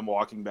showed him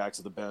walking back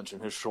to the bench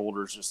and his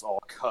shoulders just all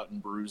cut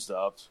and bruised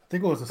up. I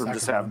think it was the From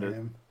just Sacramento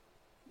having to- game.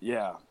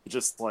 Yeah,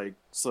 just like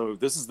so.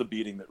 This is the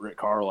beating that Rick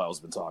Carlisle's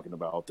been talking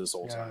about this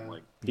whole time. Yeah.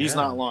 Like he's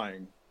Yeah. not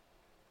lying.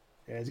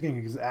 Yeah, he's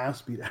getting his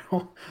ass beat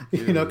out.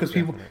 Dude, Because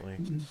people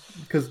definitely.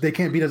 because they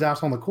can't beat his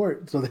ass on the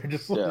court, so they're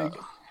just like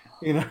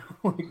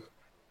like.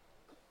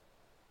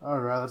 All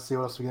right, let's see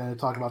what else we're going to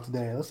talk about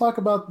today. Let's talk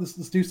about this.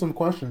 Let's do some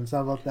questions.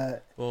 How about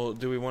that? Well,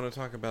 do we want to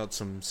talk about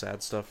some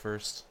sad stuff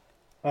first?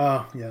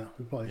 Yeah,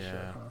 we probably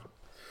Yeah. should. Huh?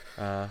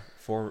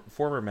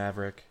 Former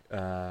Maverick.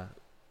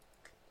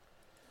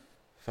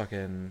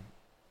 Fucking.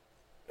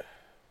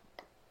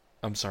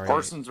 I'm sorry.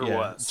 Parsons or yeah,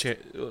 West?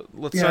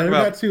 Let's Yeah, talk we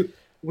about. got two.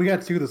 We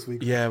got two this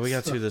week. Yeah, we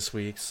got two this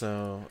week.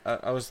 So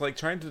I was like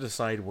trying to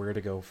decide where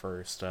to go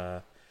first.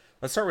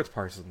 Let's start with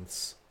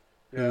Parsons,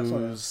 Yeah, I saw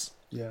that. whose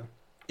Yeah.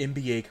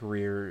 NBA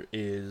career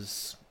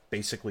is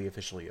basically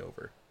officially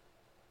over.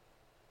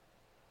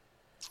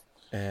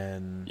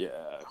 And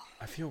Yeah.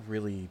 I feel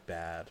really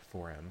bad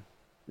for him.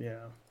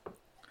 Yeah.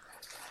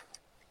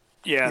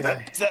 Yeah, Yeah.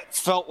 that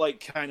felt like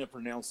kind of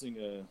pronouncing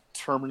a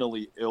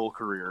terminally ill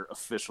career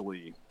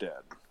officially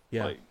dead.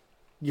 Yeah. Like,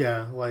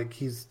 Yeah, like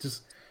he's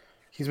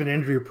been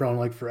injury prone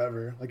like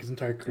forever, like his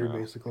entire career Yeah.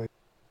 basically.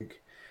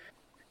 Like,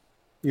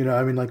 you know,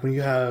 I mean, like when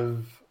you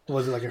have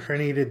was it like a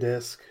herniated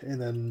disc,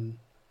 and then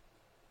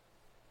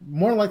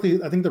more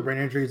likely, I think the brain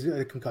injury is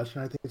a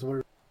concussion. I think is what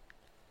you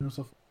know.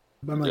 So,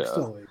 but I'm like Yeah.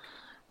 still like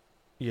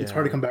Yeah. it's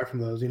hard to come back from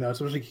those, you know.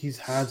 Especially he's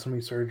had so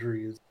many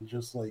surgeries,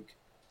 just like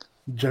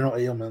general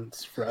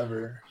ailments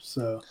forever.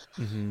 So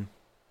Mm-hmm.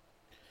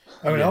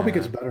 I mean, I hope he Yeah.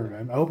 gets better,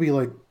 man. I hope he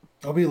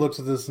looks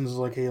at this and is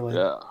like, hey, like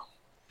yeah.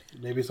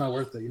 maybe it's not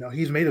worth it. You know,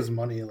 he's made his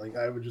money. Like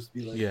I would just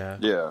be like, Yeah.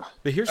 Yeah.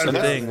 But here's And the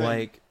that's the thing, thing.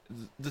 like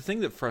the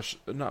thing that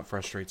not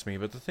frustrates me,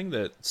 but the thing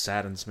that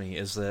saddens me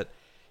is that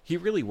he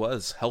really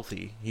was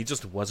healthy. He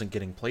just wasn't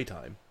getting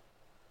playtime.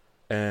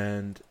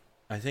 And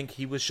I think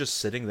he was just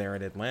sitting there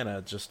in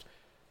Atlanta just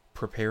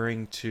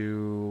preparing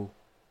to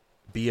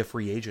be a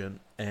free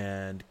agent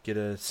and get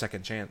a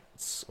second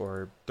chance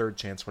or third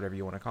chance, whatever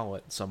you want to call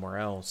it, somewhere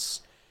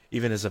else,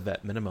 even as a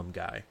vet minimum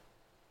guy.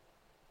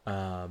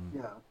 yeah,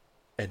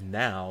 And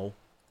now,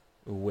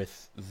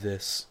 with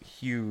this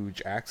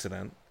huge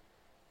accident,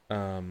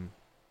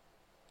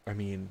 I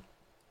mean,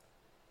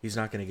 he's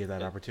not going to get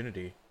that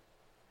opportunity.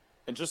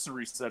 And just to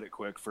reset it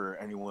quick for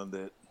anyone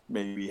that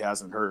maybe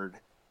hasn't heard,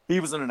 he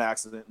was in an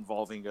accident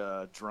involving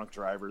a drunk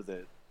driver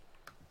that,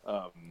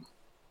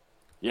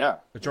 yeah.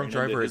 A drunk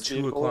ran into driver at his 2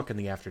 vehicle. o'clock in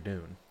the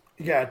afternoon.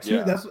 yeah.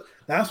 Yeah.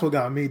 That's what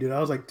got me, dude. I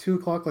was like 2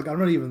 o'clock. Like I'm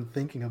not even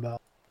thinking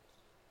about,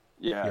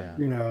 Yeah. Yeah.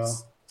 you know.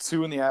 It's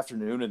 2 in the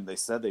afternoon, and they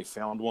said they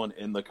found one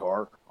in the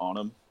car on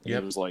him. And Yep.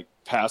 He was like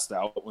passed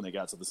out when they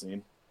got to the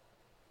scene.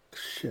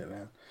 Shit,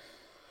 man.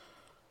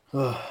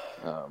 Ugh.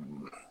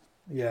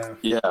 Yeah.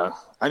 Yeah.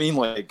 I mean,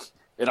 like,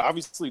 it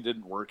obviously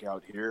didn't work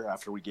out here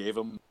after we gave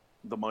him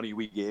the money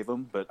we gave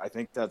him, but I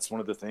think that's one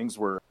of the things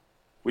where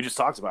we just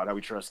talked about how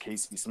we trust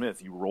Casey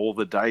Smith. You roll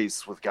the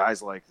dice with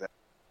guys like that.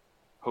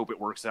 Hope it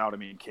works out. I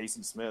mean,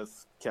 Casey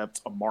Smith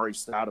kept Amari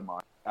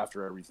Stoudemire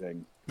after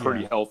everything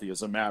pretty Yeah. healthy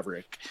as a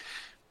Maverick.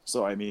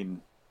 So, I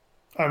mean,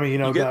 You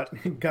know, You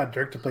get- got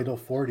Dirk to play till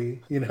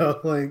 40. You know,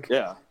 like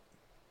yeah.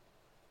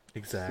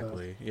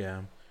 Exactly,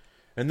 yeah.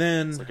 And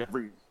then... It's like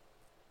every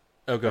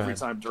oh, go every ahead.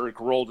 time Dirk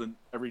rolled an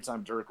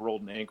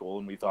ankle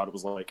and we thought it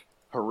was like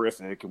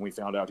horrific and we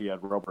found out he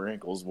had rubber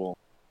ankles, well,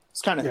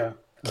 it's kind of yeah,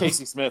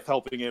 Casey Smith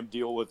helping him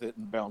deal with it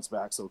and bounce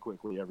back so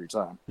quickly every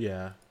time.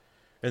 Yeah.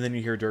 And then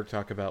you hear Dirk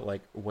talk about,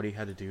 like, what he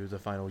had to do the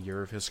final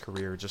year of his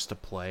career just to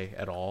play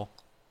at all.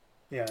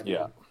 yeah, dude.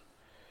 Yeah.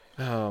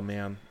 Oh,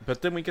 man.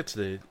 But then we get to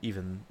the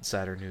even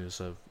sadder news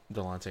of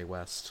Delonte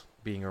West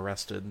being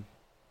arrested.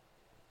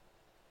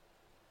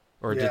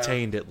 Or Yeah.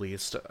 detained, at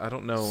least. I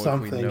don't know if we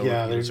Something, know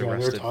yeah, if he was they're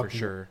arrested for talking-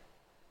 sure.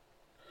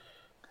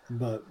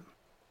 But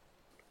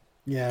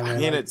yeah, I man,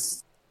 mean, like,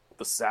 it's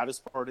the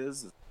saddest part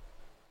is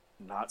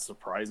not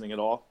surprising at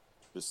all.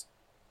 Just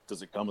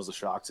does it come as a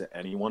shock to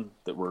anyone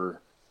that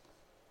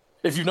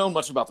if you've known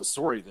much about the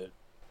story that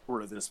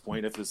we're at this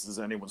point, if this is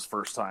anyone's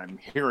first time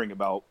hearing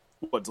about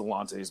what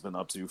Delonte's been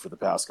up to for the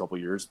past couple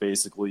of years,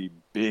 basically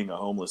being a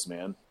homeless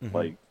man, Mhm.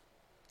 like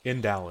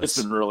In Dallas.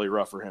 it's been really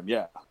rough for him.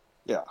 Yeah,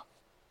 yeah,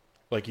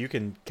 Like, you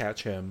can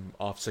catch him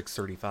off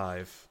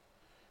 635,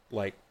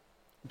 like,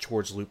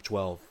 towards Loop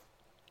 12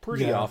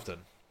 pretty Yeah. often.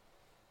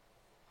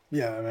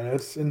 yeah, man,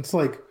 it's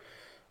like,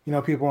 you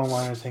know, people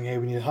online are saying, hey,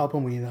 we need to help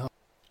him, we need to help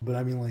him. But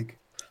I mean, like,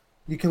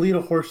 you can lead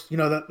a horse, you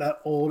know,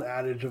 that old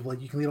adage of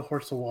like, you can lead a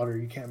horse to water,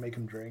 you can't make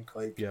him drink.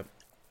 Like, Yep.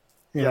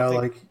 you Yeah, I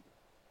know, think- like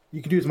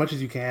you can do as much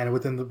as you can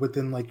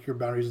within like your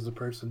boundaries as a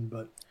person.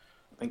 But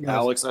I think Yeah.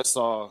 Alex, I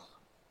saw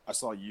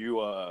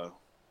you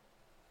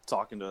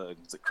talking to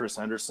is it Chris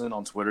Henderson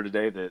on Twitter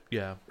today that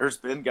Yeah. there's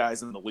been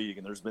guys in the league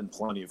and there's been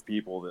plenty of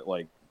people that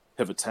like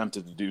have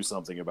attempted to do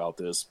something about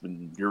this,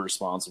 and your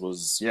response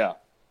was, yeah,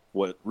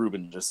 what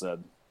Ruben just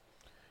said.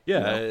 Yeah,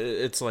 You know?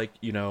 it's like,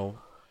 you know,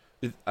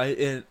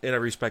 I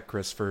respect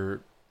Chris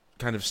for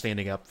kind of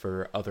standing up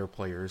for other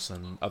players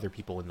and other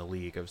people in the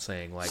league of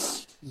saying, like,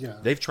 yeah,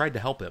 they've tried to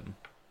help him.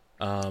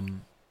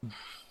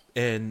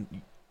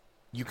 And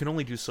you can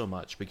only do so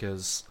much,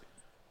 because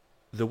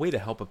the way to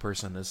help a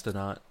person is to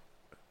not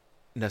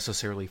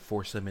necessarily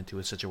force them into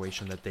a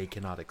situation that they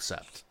cannot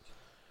accept.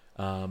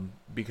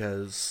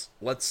 Because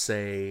let's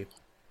say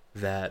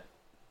that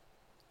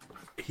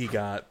he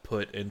got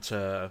put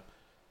into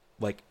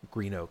like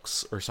Green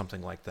Oaks or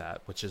something like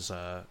that, which is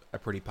a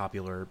pretty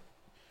popular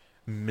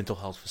mental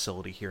health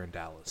facility here in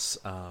Dallas.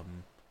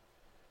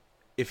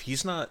 If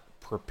he's not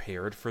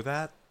prepared for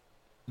that,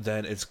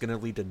 then it's going to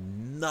lead to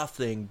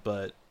nothing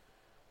but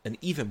an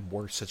even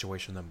worse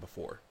situation than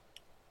before.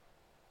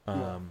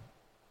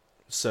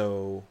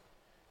 So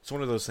it's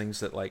one of those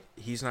things that, like,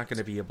 he's not going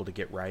to be able to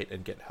get right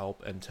and get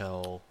help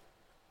until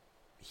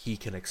he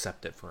can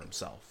accept it for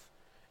himself.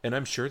 And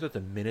I'm sure that the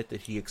minute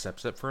that he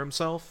accepts it for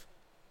himself,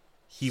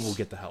 he will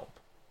get the help.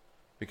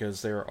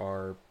 Because there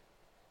are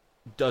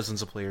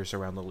dozens of players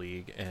around the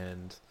league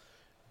and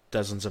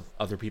dozens of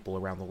other people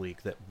around the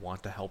league that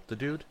want to help the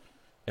dude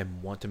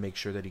and want to make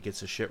sure that he gets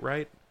his shit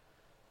right.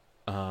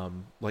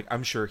 Like,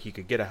 I'm sure he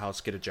could get a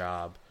house, get a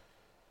job,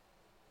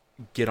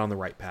 get on the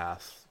right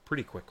path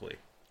pretty quickly.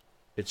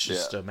 It's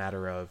just a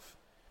matter of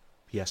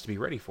he has to be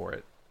ready for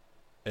it.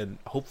 And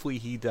hopefully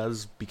he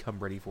does become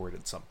ready for it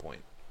at some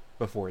point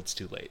before it's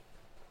too late.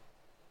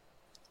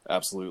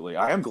 Absolutely.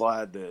 I am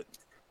glad that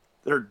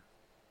there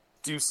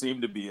do seem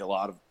to be a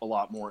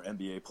lot more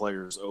NBA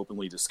players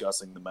openly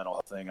discussing the mental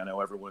health thing. I know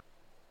everyone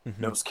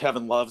knows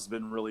Kevin Love's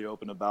been really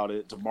open about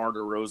it. DeMar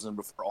DeRozan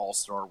before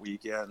All-Star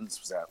Weekend,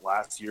 was that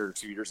last year or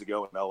 2 years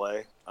ago in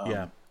LA?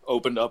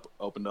 Opened up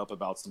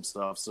about some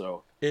stuff.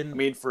 So I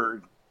mean,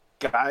 for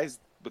guys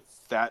with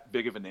that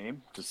big of a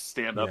name to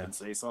stand up and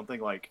say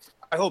something, like,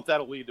 I hope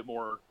that'll lead to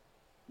more,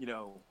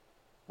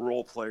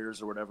 role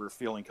players or whatever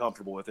feeling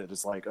comfortable with it.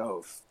 It's like, oh,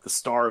 if the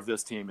star of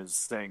this team is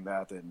saying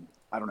that, then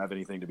I don't have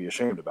anything to be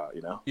ashamed about,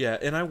 Yeah,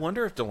 and I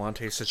wonder if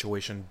Delonte's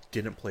situation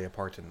didn't play a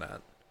part in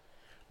that,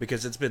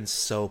 because it's been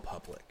so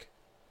public.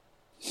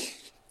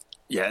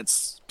 Yeah,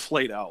 it's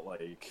played out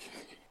like.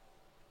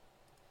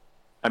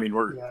 I mean,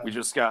 we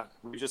just got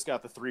the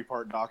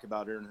 3-part doc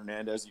about Aaron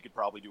Hernandez. You could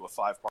probably do a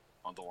 5-part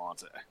on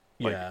Delonte.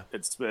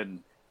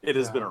 It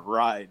has been a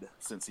ride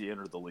since he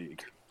entered the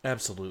league.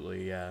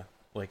 Absolutely, yeah.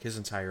 Like, his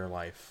entire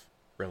life,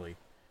 really,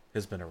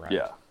 has been a ride.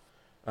 Yeah.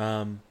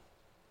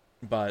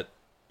 But,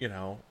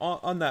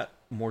 on that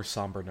more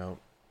somber note,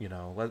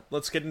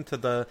 let's get into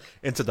the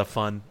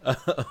fun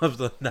of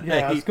the night.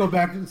 Yeah, let's go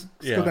back to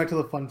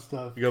the fun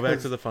stuff. Go back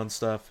to the fun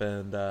stuff,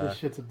 and this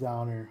shit's a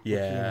downer.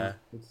 Yeah.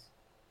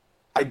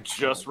 I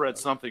just read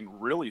something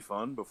really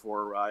fun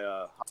before I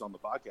hopped on the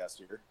podcast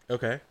here.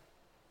 Okay.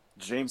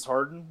 James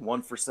Harden,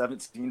 1 for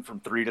 17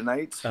 from 3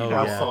 tonight.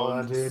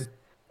 Dude.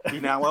 He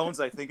now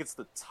owns, I think it's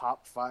the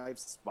top 5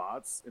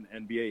 spots in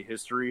NBA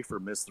history for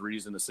missed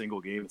threes in a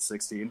single game at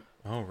 16.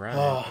 Oh, right.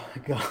 Oh,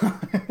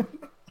 God.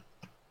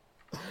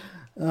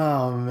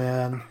 Oh,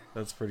 man.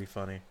 That's pretty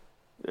funny.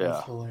 Yeah.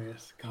 That's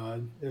hilarious.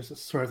 God. There's a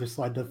swear they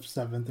slide to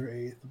 7th or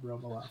 8th. Bro,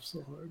 I'm gonna laugh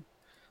so hard.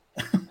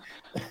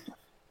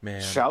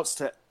 Man. Shouts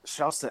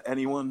to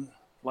anyone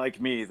like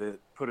me that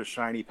put a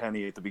shiny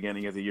penny at the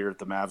beginning of the year at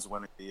the Mavs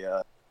winning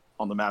the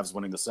Mavs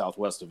winning the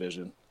Southwest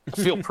Division. I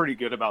feel pretty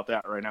good about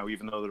that right now,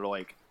 even though they're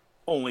like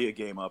only a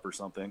game up or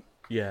something.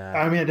 Yeah.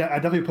 I mean, I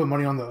definitely put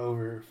money on the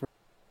over for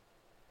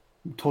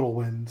total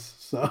wins.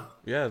 So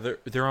yeah,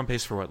 they're on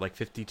pace for what, like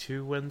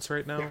 52 wins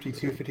right now?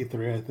 52,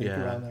 53, I think.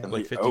 Yeah, around there. And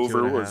like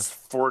over was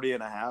 40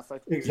 and a half. I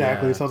think.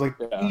 Exactly. Yeah. So I was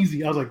like,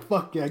 easy. I was like,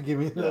 fuck yeah, give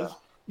me this.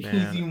 Man,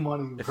 easy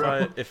money,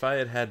 bro. If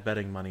I had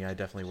betting money, I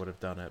definitely would have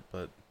done it.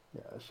 But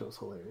yeah, that show's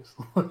hilarious.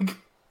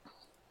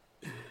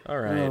 All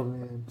right. Oh,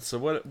 man. So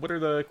what are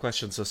the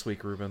questions this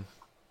week, Ruben?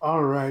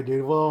 All right,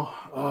 dude. Well,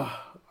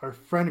 our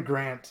friend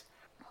Grant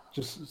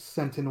just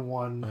sent in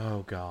one.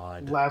 Oh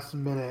God. Last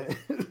minute.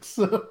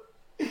 So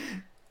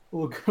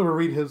we'll go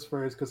read his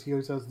first because he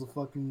always has the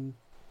fucking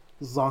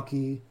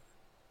zonky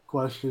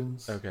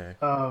questions. Okay.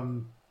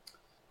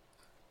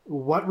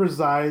 What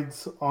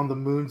resides on the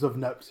moons of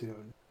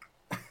Neptune?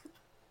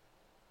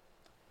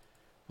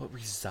 What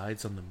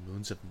resides on the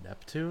moons of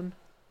Neptune?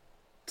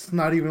 It's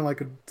not even a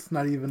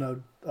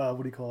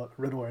what do you call it,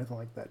 riddle or anything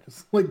like that.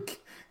 Just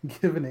like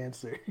give an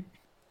answer.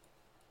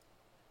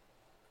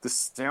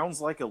 This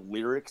sounds like a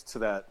lyric to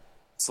that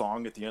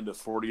song at the end of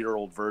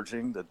 40-Year-Old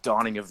Virgin, the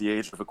dawning of the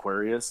age of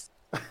Aquarius.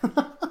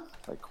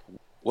 Like,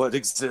 what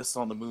exists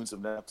on the moons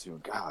of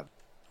Neptune? God.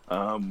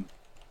 Have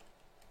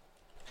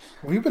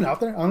you been out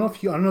there? I don't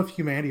know if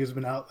humanity has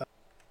been out there.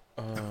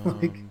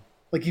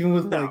 Like even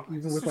with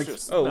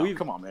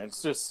come on, man.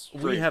 It's just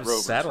we have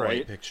rovers, satellite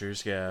right?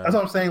 pictures, yeah. That's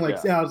what I'm saying.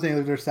 Like, I was saying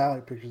like, there's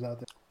satellite pictures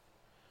out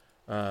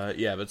there.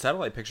 Yeah, but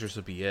satellite pictures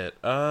would be it.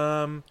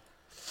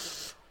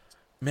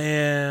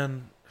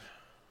 Man,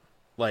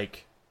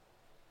 like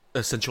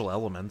essential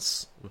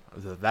elements.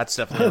 That's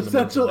definitely on the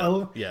essential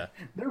elements. Yeah,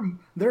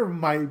 there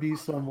might be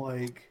some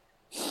what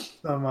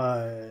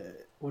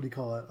do you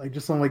call it? Like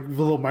just some like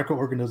little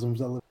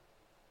microorganisms that live.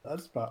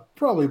 That's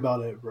probably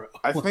about it, bro.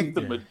 I think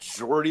the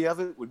majority of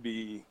it would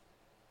be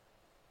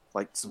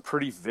like some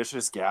pretty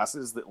vicious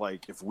gases that,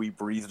 like, if we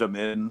breathed them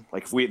in,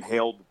 like if we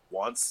inhaled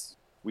once,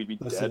 we'd be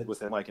dead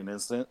within like an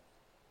instant.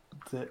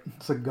 That's it.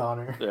 It's a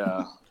goner.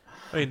 Yeah.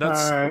 I mean,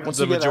 that's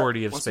the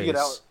majority of space.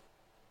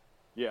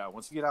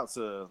 Once you get out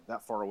to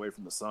that far away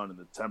from the sun and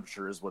the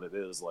temperature is what it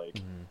is, like,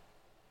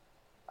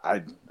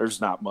 there's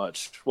not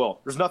much.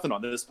 Well, there's nothing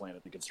on this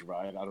planet that can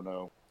survive. I don't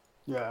know.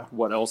 Yeah.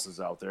 What else is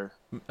out there?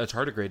 A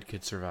tardigrade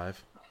could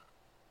survive.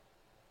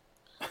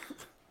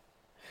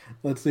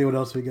 Let's see what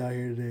else we got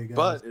here today,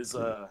 guys.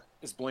 But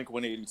It's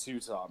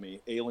Blink-182,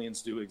 Tommy.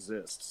 Aliens do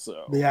exist,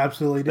 so They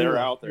absolutely do. they're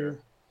out there.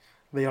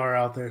 They are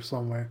out there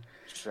somewhere.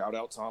 Shout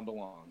out Tom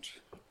DeLonge.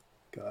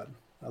 God,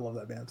 I love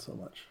that band so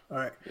much. All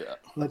right, Yeah.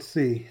 let's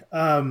see.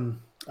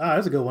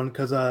 That's a good one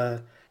because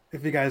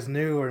if you guys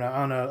knew or not, I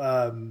don't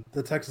know,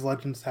 the Texas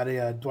Legends had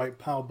a Dwight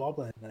Powell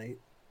bobblehead night.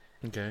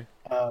 Okay.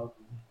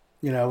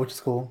 Which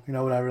is cool.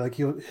 Whatever. Like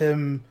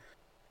him,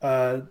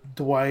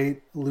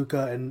 Dwight,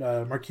 Luca, and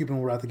Mark Cuban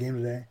were at the game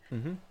today.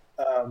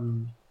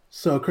 Mm-hmm.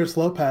 So Chris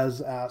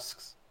Lopez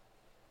asks,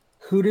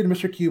 who did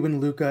Mr. Cuban,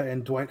 Luca,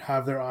 and Dwight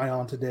have their eye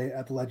on today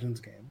at the Legends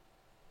game?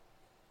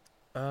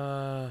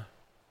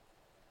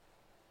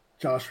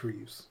 Josh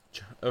Reeves.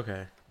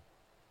 Okay.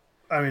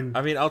 I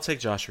mean, I'll take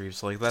Josh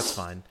Reeves. Like, that's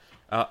fine.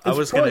 I It's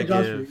was probably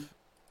gonna Josh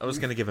Reeves.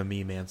 give a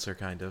meme answer,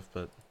 kind of,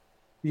 but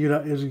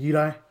is it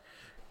Udai?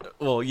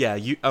 well, yeah.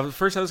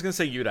 First, I was gonna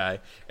say Udai,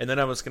 and then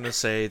I was gonna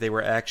say they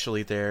were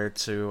actually there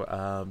to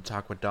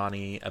talk with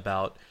Donnie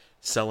about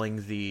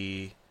selling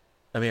the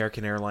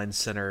American Airlines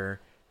Center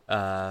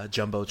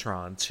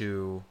jumbotron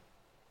to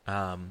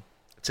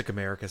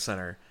Comerica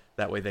Center.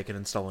 That way, they can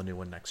install a new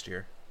one next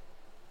year.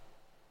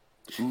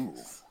 Ooh.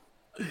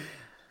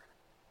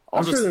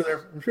 I'm sure they're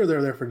there. I'm sure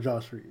they're there for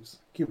Josh Reeves.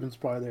 Cuban's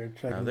probably there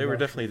checking. They were Josh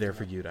definitely Reeves there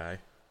for out. Udai.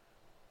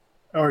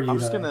 Or I'm Udai.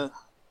 just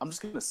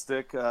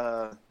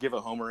gonna give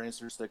a homer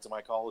answer, stick to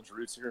my college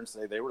roots here, and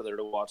say they were there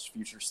to watch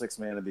future Sixth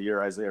Man of the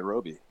Year Isaiah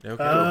Roby.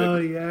 Okay. Oh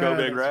Big- yeah, go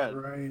Big that's Red.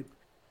 right.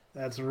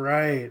 That's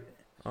right.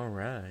 All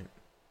right.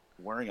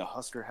 Wearing a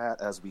Husker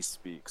hat as we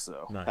speak,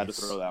 so had to Nice.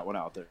 throw that one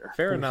out there.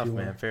 Fair course enough, you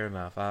man. are. Fair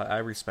enough. I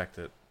respect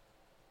it.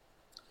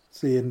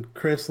 See, and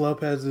Chris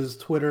Lopez's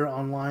Twitter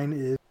online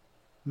is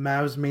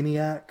Mavs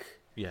Maniac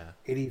Yeah.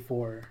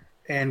 84,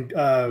 and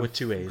With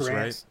two A's,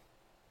 right?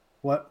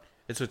 What?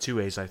 It's with two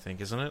A's, I think,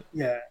 isn't it?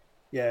 Yeah,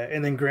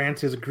 and then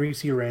Grant's is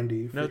Greasy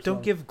Randy. No, for don't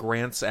some- give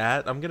Grant's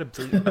at. I'm gonna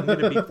beep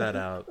that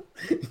out.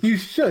 You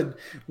should.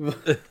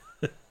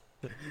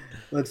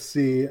 Let's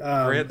see.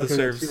 Grant okay,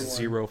 deserves let's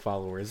see one. 0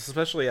 followers,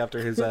 especially after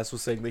his ass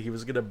was saying that he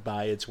was gonna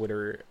buy a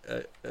Twitter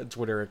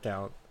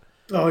account.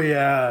 Oh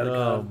yeah. Oh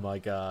God. my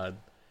god.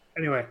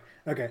 Anyway,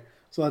 okay.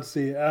 So let's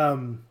see.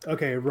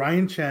 Okay,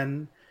 Ryan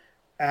Chen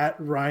at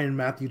Ryan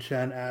Matthew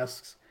Chen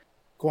asks,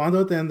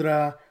 ¿Cuándo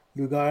tendrá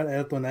lugar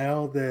el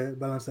torneo de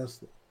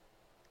baloncesto?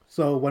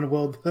 So when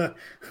will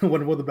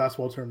the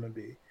basketball tournament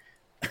be?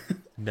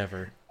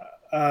 Never.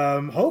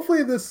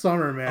 Hopefully this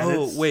summer, man. Oh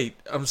It's- wait,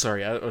 I'm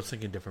sorry. I was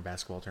thinking different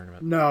basketball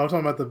tournament. No, I'm talking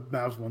about the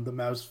Mavs one, the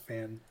Mavs.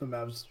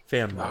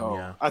 Fan one, Oh,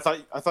 yeah. I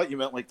thought you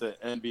meant like the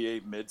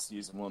NBA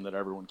midseason one that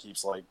everyone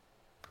keeps like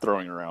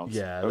throwing around.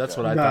 Yeah, Okay. that's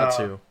what I No. thought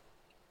too.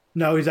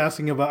 No, he's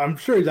asking about. I'm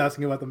sure he's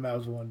asking about the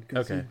Mavs one.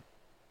 'Cause Okay.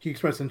 He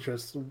expressed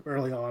interest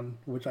early on,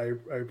 which I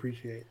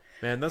appreciate.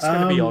 Man, that's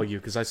gonna be all you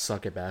because I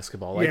suck at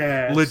basketball. Like,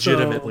 yeah,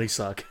 legitimately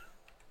suck.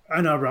 I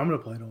know, bro. I'm gonna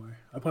play. Don't worry.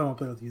 I probably won't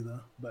play with you though,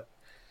 but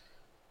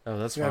Oh,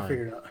 that's I fine.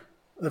 figured it out.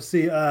 Let's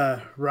see.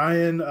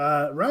 Ryan.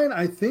 Ryan.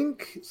 I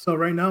think so.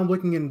 Right now, I'm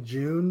looking in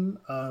June.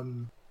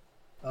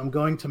 I'm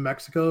going to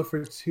Mexico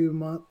for 2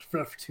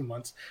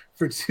 months.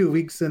 For 2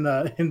 weeks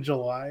in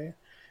July,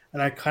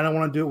 and I kind of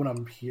want to do it when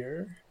I'm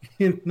here.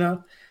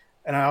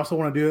 And I also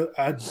want to do it.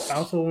 I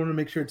also want to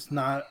make sure it's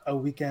not a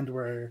weekend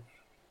where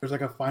there's like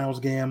a finals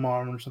game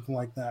on or something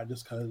like that.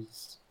 Just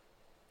because,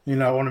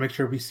 I want to make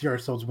sure we see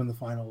ourselves win the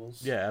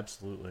finals. Yeah,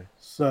 absolutely.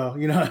 So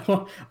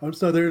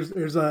so there's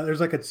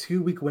like a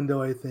 2-week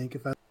window, I think,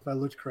 if I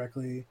looked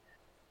correctly,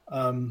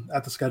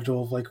 at the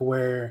schedule of like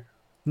where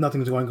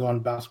nothing's going on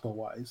basketball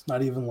wise,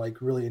 not even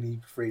like really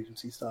any free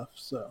agency stuff.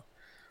 So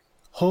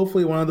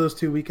hopefully one of those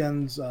 2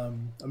 weekends,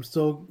 I'm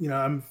still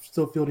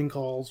fielding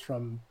calls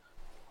from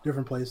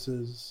different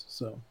places.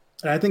 So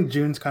and I think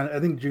June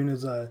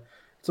is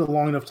it's a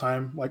long enough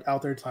time, like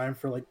out there time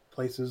for like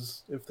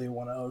places if they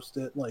want to host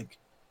it, like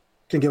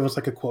can give us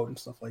like a quote and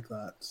stuff like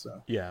that.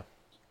 So Yeah.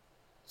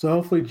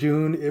 hopefully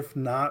June, if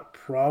not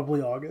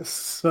probably August.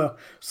 So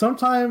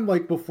sometime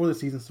like before the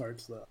season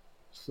starts though.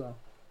 So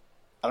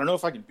I don't know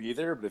if I can be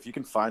there, but if you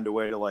can find a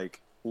way to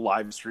like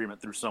live stream it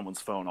through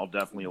someone's phone, I'll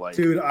definitely like.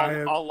 Dude,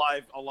 I'll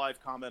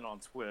live comment on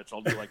Twitch.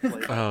 I'll do like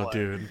play. Oh,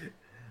 dude.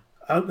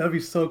 that'd be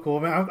so cool,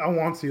 man. I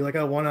want to like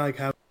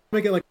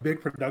make it like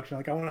big production.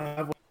 Like I want to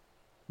have like,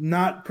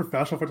 not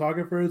professional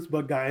photographers,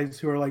 but guys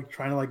who are like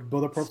trying to like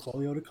build a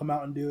portfolio to come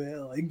out and do it.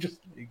 Like just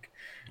like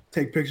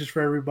take pictures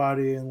for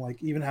everybody and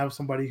like even have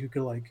somebody who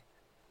could like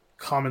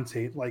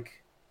commentate, like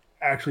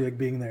actually like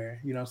being there,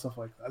 stuff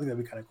like that. I think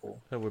that'd be kind of cool.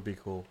 That would be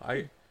cool.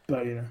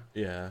 But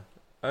Yeah,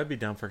 I'd be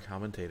down for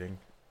commentating.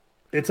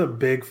 it's a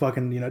big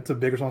fucking it's a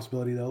big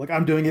responsibility though. Like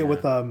I'm doing it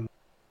with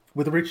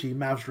Richie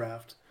Mavs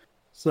draft.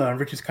 So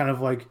Richie's kind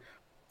of like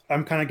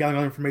I'm kind of gathering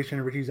all the information,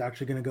 and Richie's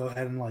actually going to go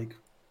ahead and like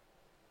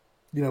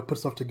put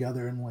stuff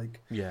together and like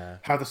Yeah.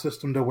 have the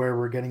system to where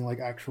we're getting like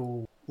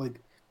actual like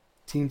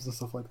teams and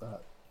stuff like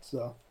that.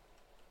 So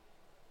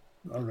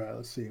all right,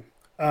 let's see.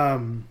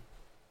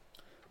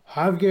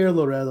 Javier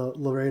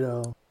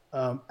Laredo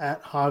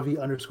at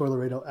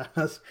Javi_Laredo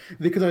asks,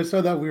 because I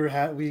saw that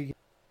we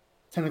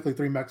technically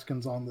 3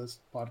 Mexicans on this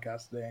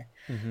podcast today.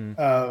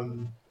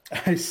 Mm-hmm.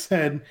 I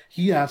said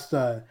he asked,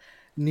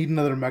 "Need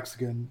another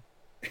Mexican,"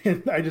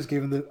 and I just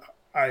gave him the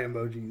eye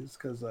emojis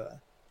because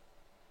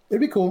it'd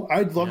be cool.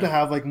 I'd love to Yeah.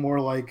 have like more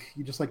like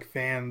just like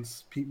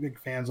fans, big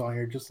fans on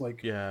here, just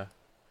like Yeah.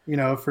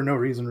 for no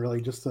reason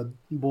really, just to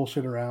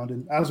bullshit around,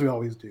 and as we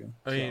always do.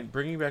 I mean,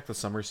 bringing back the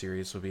summer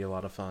series would be a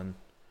lot of fun.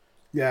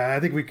 Yeah, I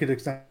think we could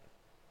extend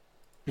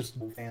just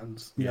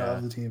fans, Yeah.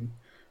 of the team,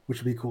 which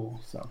would be cool.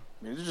 So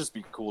I mean, it'd just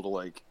be cool to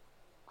like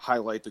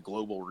highlight the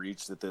global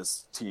reach that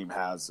this team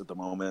has at the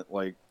moment.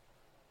 Like,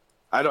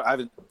 I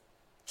haven't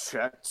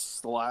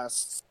checked the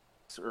last,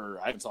 or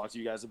I haven't talked to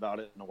you guys about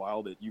it in a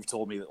while, but you've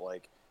told me that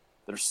like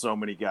there's so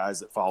many guys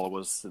that follow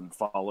us and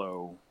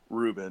follow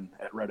Ruben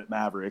at Reddit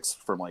Mavericks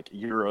from like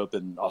Europe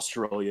and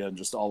Australia and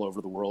just all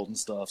over the world and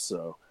stuff.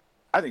 So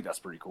I think that's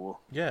pretty cool.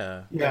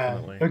 Yeah, yeah,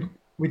 definitely. like,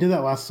 we did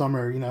that last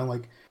summer.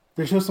 Like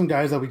there's just some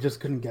guys that we just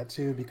couldn't get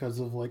to because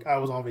of like I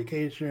was on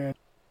vacation.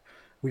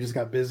 We just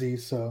got busy.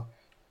 So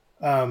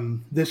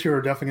this year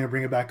we're definitely going to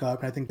bring it back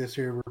up. And I think this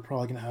year we're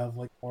probably going to have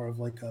like more of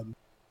like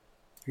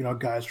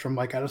guys from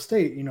like out of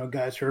state.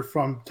 Guys who are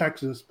from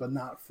Texas but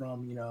not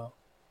from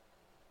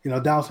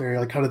Dallas area.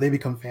 Like how do they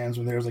become fans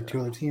when there's like two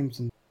other teams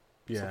and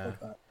stuff Yeah. like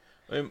that.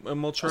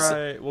 And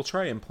we'll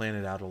try and plan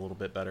it out a little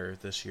bit better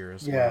this year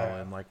as Yeah, well,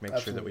 and like make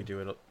sure that we do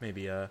it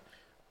maybe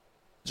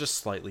just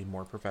slightly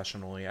more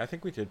professionally. I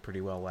think we did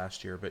pretty well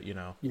last year, but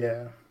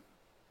Yeah,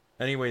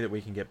 any way that we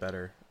can get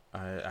better,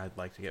 I'd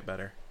like to get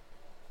better.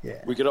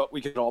 yeah. We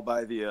could all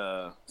buy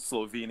the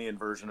Slovenian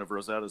version of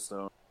Rosetta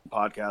Stone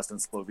podcast in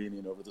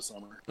Slovenian over the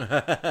summer.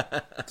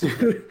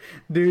 dude.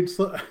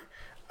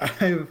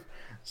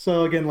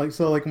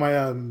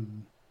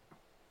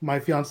 My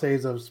fiance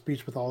is a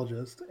speech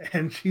pathologist,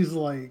 and she's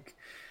like,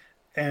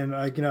 she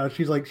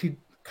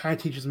kind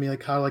of teaches me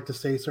like how to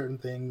say certain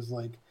things,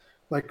 like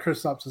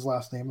Kristaps'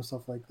 last name and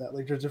stuff like that.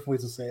 Like there's different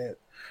ways to say it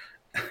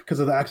because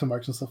of the accent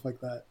marks and stuff like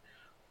that.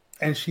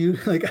 And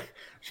she's like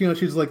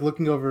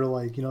looking over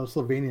like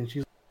Slovenian.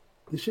 She's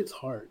like, this shit's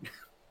hard.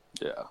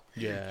 Yeah.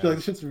 Yeah. She's like,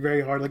 this shit's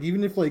very hard. Like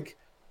even if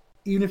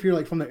you're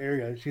like from the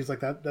area, she's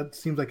like that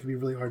seems like it'd be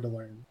really hard to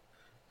learn.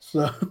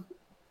 So,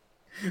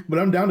 but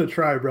I'm down to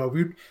try, bro.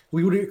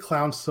 We would get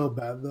clowned so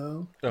bad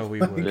though. Oh, we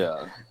would.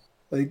 Yeah.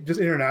 Like just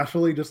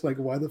internationally, just like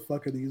why the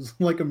fuck are these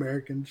like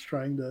Americans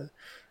trying to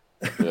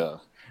Yeah.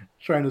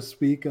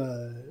 speak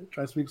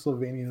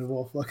Slovenian of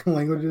all fucking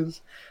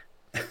languages?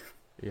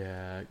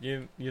 Yeah.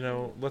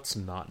 Let's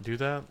not do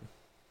that.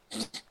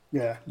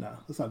 Yeah, no,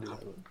 let's not do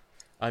that.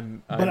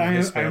 I'm But I am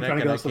Hispanic trying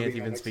to and go I can't Slovenia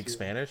even next speak year.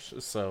 Spanish,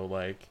 so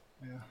like.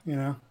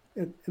 Yeah,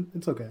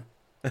 it's okay.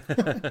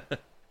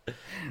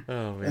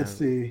 Oh man. Let's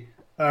see.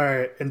 All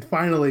right, and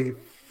finally,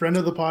 friend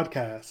of the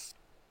podcast,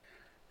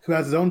 who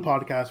has his own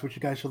podcast, which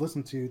you guys should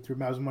listen to through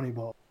Mavs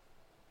Moneyball.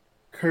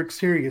 Kirk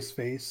Serious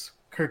Face,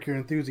 Kirk Your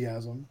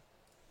Enthusiasm.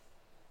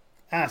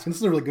 Ask, and this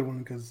is a really good one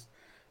because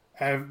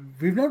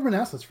we've never been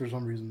asked this for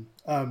some reason.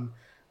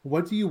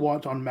 What do you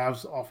watch on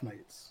Mavs off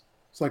nights?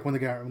 It's like when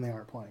they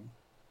aren't playing.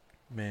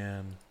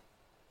 Man,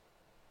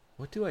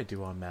 what do I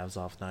do on Mavs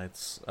off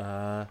nights?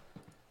 I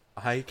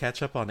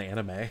catch up on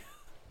anime.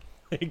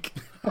 Like,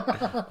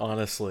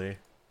 honestly.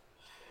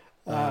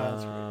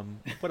 That's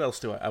great. What else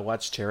do I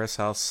watch? Terrace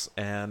House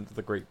and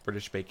The Great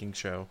British Baking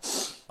Show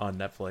on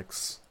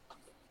Netflix.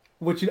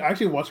 Which you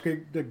actually watched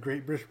the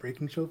Great British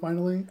Baking Show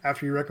finally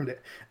after you recommended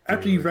it.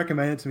 After you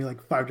recommended it to me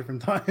like 5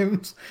 different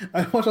times,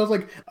 I watched. I was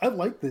like, I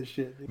like this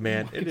shit.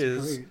 Man, Like, it it's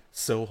is great.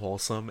 so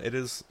wholesome. It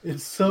is.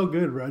 It's so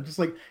good, bro. Just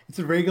like it's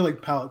a very good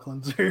like palate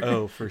cleanser.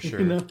 Oh, for sure.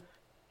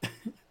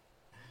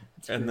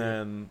 It's And great.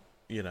 then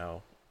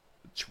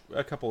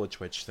a couple of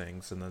Twitch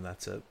things, and then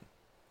that's it.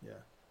 Yeah.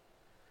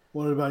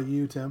 What about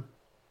you, Tim?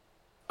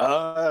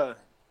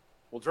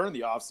 Well, during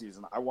the off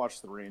season, I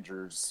watch the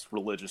Rangers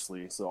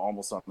religiously, so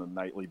almost on a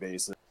nightly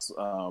basis.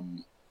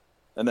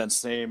 And then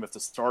same if the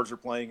Stars are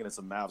playing and it's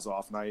a Mavs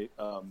off night.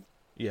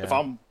 Yeah.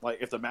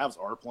 If the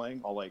Mavs are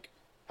playing, I'll like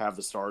have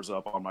the Stars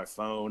up on my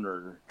phone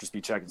or just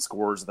be checking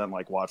scores and then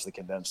like watch the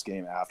condensed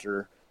game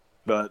after.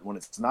 But when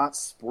it's not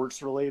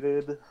sports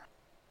related,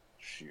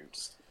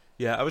 shoot.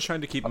 Yeah, I was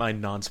trying to keep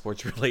mine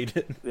non-sports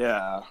related.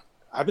 Yeah,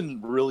 I've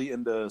been really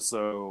into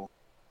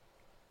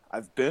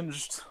I've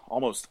binged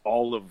almost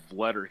all of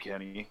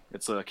Letterkenny.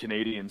 It's a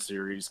Canadian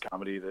series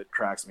comedy that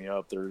cracks me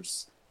up.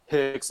 There's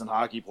Hicks and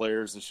hockey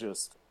players. It's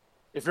just,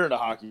 if you're into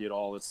hockey at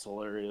all, it's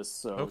hilarious.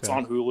 So It's Okay.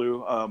 on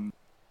Hulu.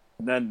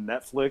 And then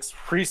Netflix.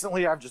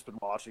 Recently, I've just been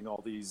watching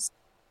all these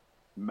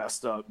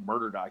messed up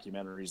murder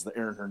documentaries. The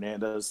Aaron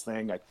Hernandez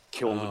thing, I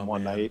killed Oh, in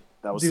one man. night.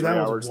 That was Dude, 3 that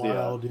hours. was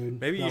wild, dude.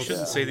 Maybe That you was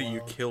shouldn't so say that you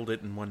wild. killed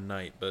it in one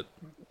night, but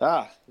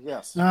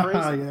Yes. Ah,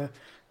 Crazy. yeah.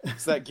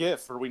 It's that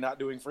GIF. Are we not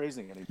doing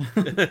phrasing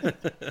anymore?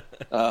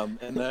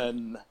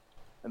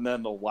 And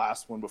then the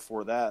last one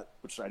before that,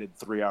 which I did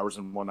 3 hours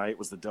in one night,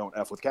 was the Don't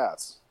F with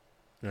Cats.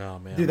 oh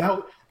man. Dude,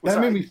 that Was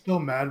made I- me so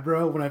mad,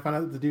 bro, when I found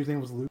out that the dude's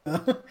name was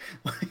Luca.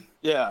 Like,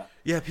 Yeah,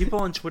 Yeah, people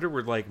on Twitter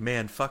were like,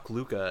 "Man, fuck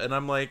Luca," and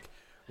I'm like,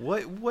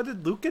 "What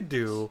did Luca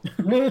do?"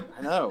 I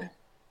know.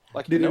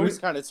 Like, Dude, I know it he's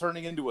kind of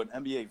turning into an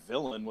NBA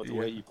villain with the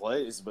way he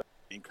plays, but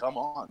mean, come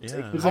on.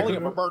 Yeah. Calling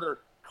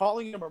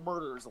him a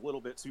murderer is a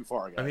little bit too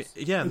far, guys. I mean,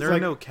 yeah, and It's there are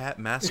like- no cat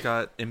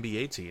mascot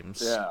NBA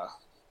teams. yeah.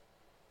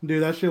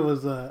 Dude, that shit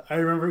was. I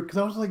remember because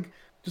I was like,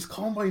 just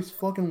call him by his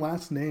fucking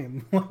last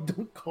name. Like,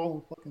 don't call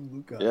him fucking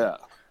Luca. Yeah.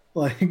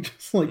 Like,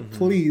 just like,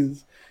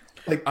 please.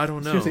 Like, I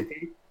don't know.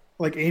 seriously,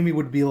 like, Amy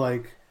would be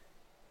like,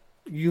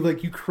 you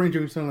cringe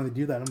every time they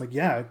do that. I'm like,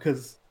 yeah,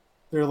 because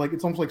they're like,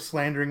 it's almost like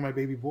slandering my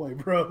baby boy,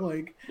 bro.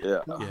 Like, Yeah.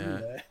 don't do Yeah,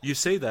 that. you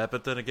say that,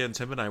 but then again,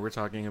 Tim and I were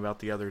talking about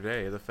the other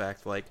day the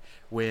fact, like,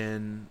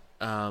 when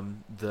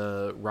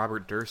the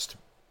Robert Durst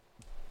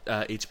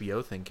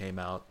HBO thing came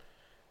out,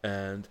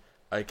 and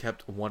I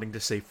kept wanting to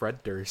say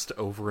Fred Durst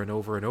over and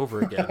over and over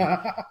again,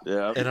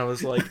 Yeah. and I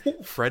was like,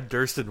 Fred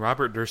Durst and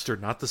Robert Durst are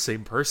not the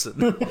same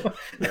person.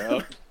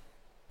 Yeah.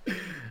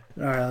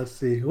 All right, let's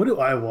see. What do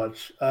I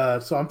watch?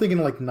 So I'm thinking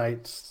like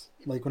nights,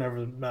 like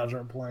whenever the Mavs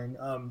aren't playing.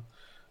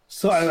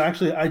 So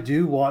I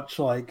do watch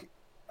like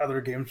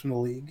other games from the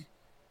league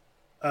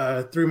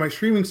through my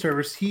streaming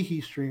service.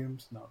 He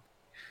streams. No,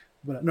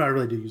 I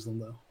really do use them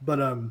though. But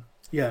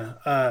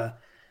yeah.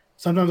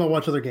 Sometimes I'll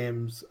watch other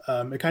games.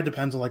 It kind of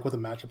depends on like what the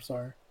matchups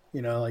are.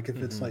 You know, like if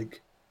it's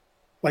like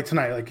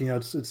tonight, like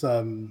it's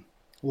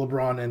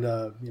LeBron and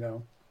the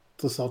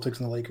Celtics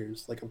and the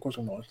Lakers. Like, of course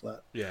I'm gonna watch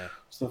that. Yeah,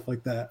 Stuff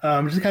like that.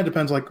 It just kind of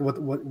depends, like what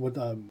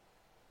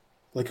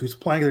like who's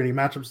playing. Are there any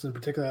matchups in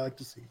particular I like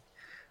to see?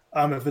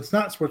 If it's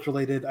not sports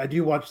related, I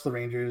do watch the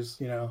Rangers.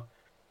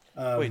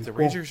 wait, the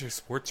Rangers are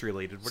sports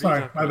related. What are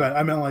Sorry, you talking my about? bad.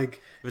 I meant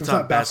like If it's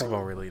not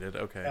basketball related,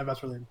 okay. Yeah,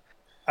 basketball related.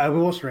 I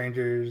will watch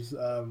Rangers.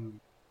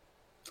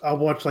 I'll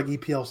watch like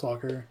EPL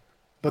soccer,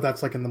 but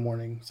that's like in the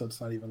morning, so it's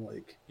not even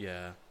like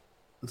Yeah,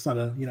 it's not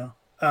a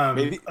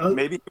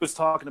Maybe he was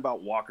talking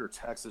about Walker,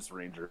 Texas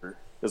Ranger.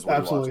 Is what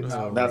Absolutely he watches.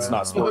 not, That's bro.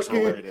 not sports Okay.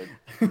 related.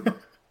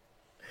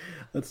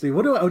 Let's see.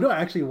 What do I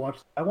actually watch?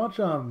 I watch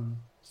So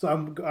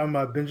I'm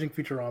binging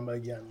Futurama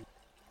again.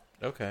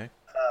 okay.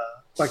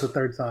 It's like the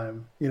third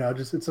time.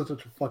 Just it's such a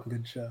fucking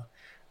good show.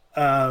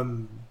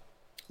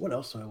 What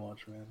else do I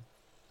watch,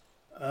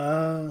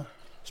 man?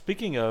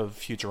 Speaking of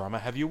Futurama,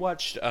 have you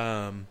watched,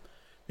 I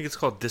think it's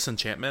called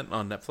Disenchantment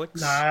on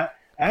Netflix? Nah,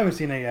 I haven't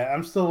seen it yet.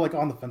 I'm still like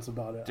on the fence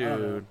about it. I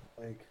don't know. Dude.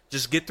 Like,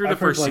 Just get through the I've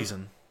heard, first like-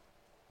 season.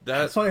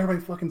 that's what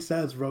everybody fucking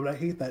says, bro. But I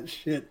hate that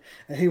shit.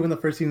 I hate when the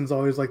first season's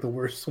always like the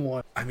worst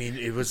one. I mean,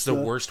 it was the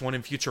worst one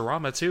in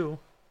Futurama, too.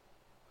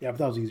 Yeah, but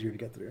that was easier to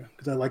get through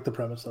because I like the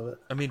premise of it.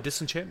 I mean,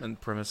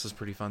 Disenchantment premise is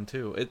pretty fun,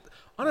 too. It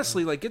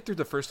honestly, like, get through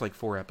the first, like,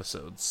 4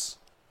 episodes,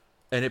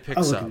 and it I'll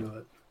picks look up. into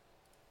it.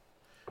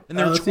 And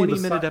they're let's see,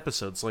 20-minute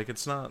episodes. Like,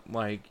 it's not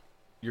like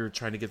you're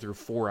trying to get through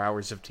 4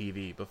 hours of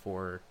TV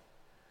before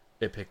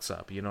it picks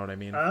up. You know what I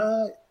mean?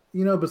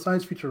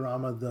 Besides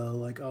Futurama, though,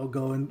 like I'll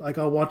go and like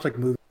I'll watch like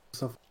movies and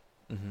stuff.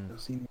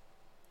 Mm-hmm.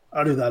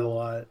 I'll do that a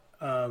lot.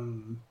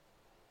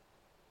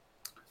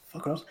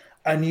 Fuck, what else?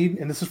 I need,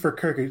 and this is for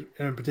Kirk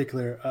in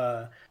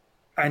particular.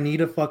 I need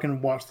to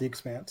fucking watch The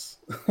Expanse.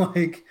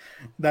 Like,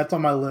 that's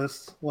on my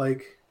list.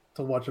 Like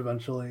to watch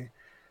eventually.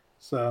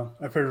 So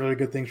I've heard really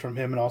good things from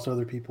him and also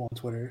other people on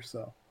Twitter.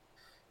 So,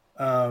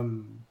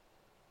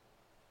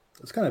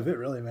 that's kind of it,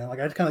 really, man. Like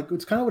it's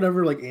kind of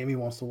whatever like Amy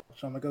wants to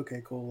watch. I'm like,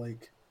 okay, cool.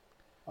 Like,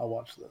 I'll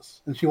watch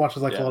this, and she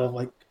watches like a lot of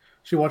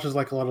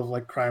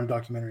like crime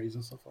documentaries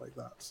and stuff like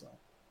that. So.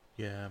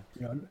 Yeah.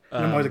 And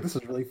I'm always like, this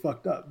is really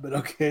fucked up, but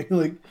okay,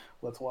 like,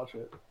 let's watch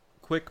it.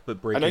 Quick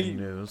but breaking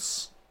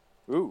news.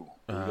 Ooh.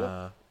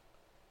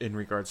 In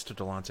regards to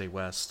Delonte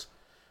West,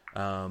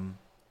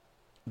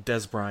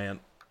 Des Bryant,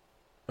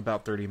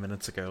 about 30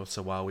 minutes ago,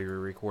 so while we were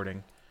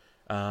recording,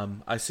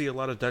 I see a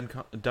lot of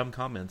dumb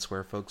comments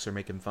where folks are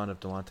making fun of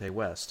Delonte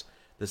West.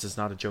 This is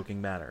not a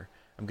joking matter.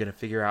 I'm going to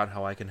figure out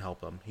how I can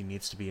help him. He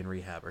needs to be in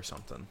rehab or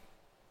something.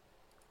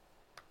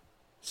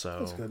 So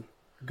That's good.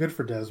 Good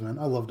for Des, man.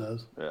 I love Des.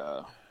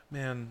 Yeah.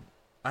 Man,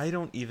 I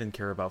don't even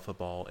care about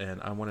football,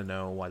 and I want to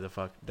know why the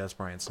fuck Des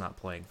Bryant's not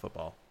playing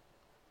football.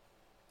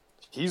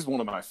 He's one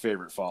of my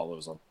favorite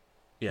follows on.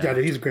 Yeah,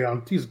 dude, he's great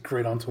on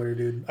Twitter,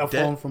 dude. I'll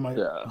follow him from my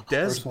Yeah.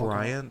 Des personal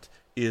account. Bryant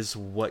is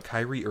what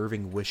Kyrie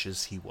Irving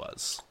wishes he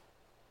was.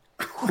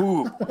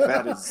 Ooh,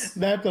 that is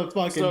That's a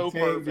fucking so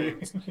take,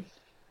 perfect. dude.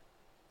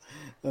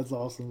 That's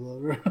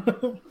awesome,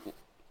 bro.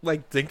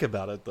 Like, think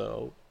about it,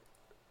 though.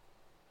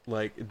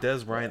 Like,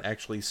 Des Bryant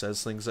actually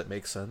says things that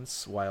make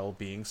sense while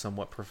being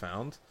somewhat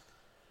profound.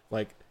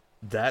 Like,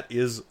 that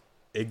is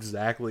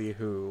exactly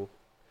who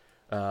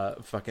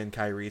fucking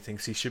Kyrie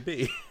thinks he should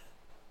be.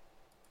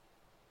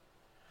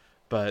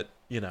 But,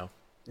 Yeah.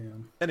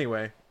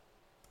 Anyway.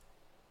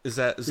 Is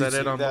that you it see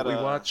on that, what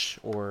we watch?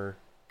 Or...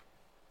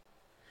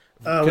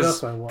 What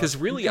else do I watch? Because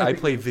really, I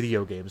play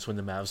video games when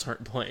the Mavs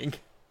aren't playing.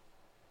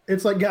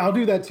 It's like, yeah, I'll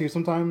do that too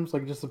sometimes.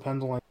 Like, it just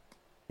depends on like,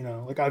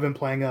 like I've been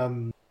playing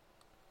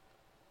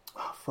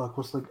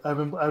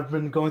I've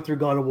been going through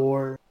God of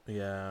War.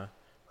 Yeah.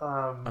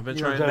 I've been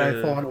trying trying Jedi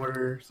to- Fallen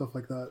Order, stuff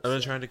like that. I've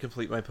been trying to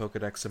complete my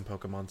Pokedex and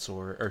Pokemon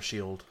Sword or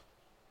Shield.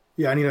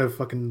 Yeah, I need to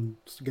fucking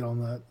get on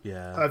that.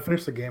 Yeah. I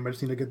finished the game. I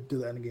just need to do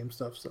the end game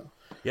stuff. So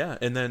Yeah,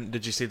 and then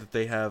did you see that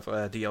they have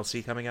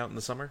DLC coming out in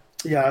the summer?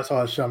 yeah, I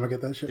saw a show. I'm gonna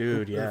get that shit.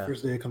 Dude, the yeah.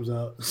 first day it comes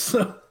out.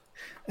 So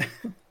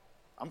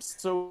I'm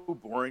so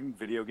boring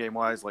video game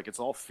wise. Like, it's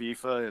all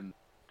FIFA and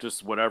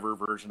just whatever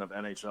version of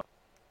NHL.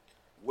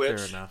 Which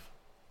Fair enough.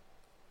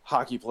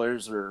 hockey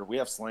players we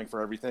have slang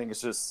for everything. It's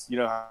just,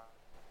 how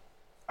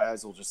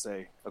guys will just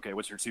say, okay,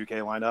 what's your 2K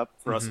lineup?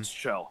 For us, it's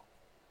shell.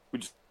 We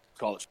just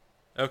call it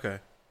Okay.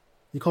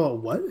 you call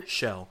it what?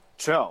 Shell.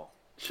 shell.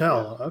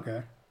 Shell.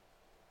 Okay.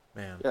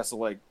 Man. Yeah, so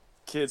like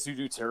kids who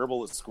do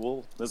terrible at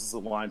school, this is a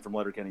line from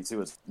Letterkenny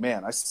too. It's,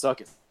 man, I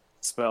suck at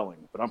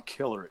spelling, but I'm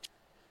killer at.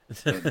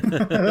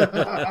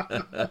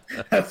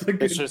 That's a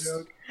good It's just,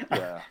 joke.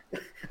 yeah.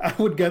 I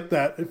would get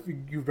that if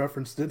you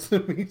referenced it to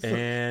me. So.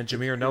 And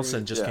Jameer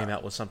Nelson just Yeah. came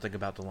out with something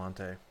about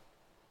Delonte.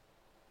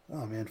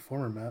 Oh man,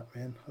 former Matt,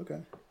 man. Okay,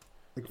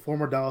 like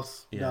former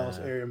Dallas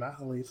area Matt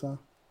Elise,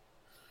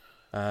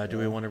 huh? Do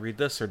we want to read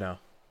this or no?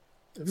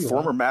 If you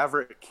Former want.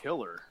 Maverick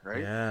killer,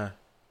 right? Yeah.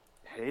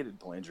 Hated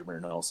playing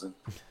Jameer Nelson.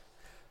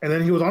 And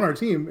then he was on our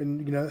team,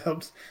 and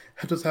helped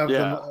us have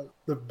Yeah.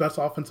 the best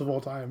offense of all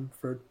time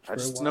for I a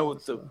just while, know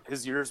with so.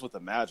 his years with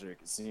the Magic,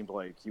 it seemed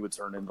like he would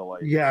turn into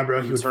Yeah,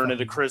 bro, he would turn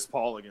into Chris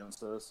Paul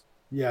against us.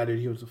 Yeah, dude,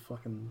 he was a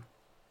fucking.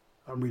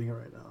 I'm reading it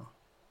right now.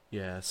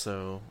 Yeah,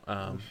 so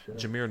shit.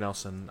 Jameer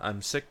Nelson,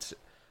 I'm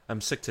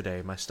sick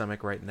today. My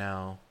stomach right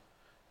now,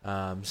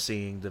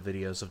 seeing the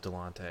videos of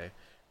Delonte.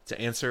 To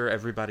answer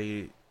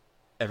everybody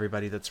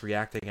that's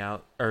reacting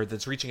out or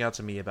that's reaching out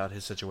to me about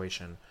his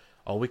situation,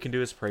 all we can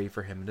do is pray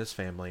for him and his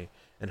family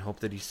and hope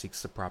that he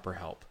seeks the proper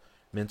help.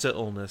 Mental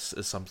illness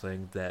is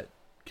something that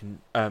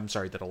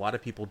that a lot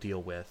of people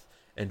deal with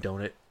and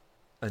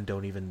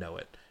don't even know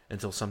it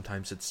until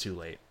sometimes it's too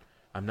late.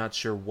 I'm not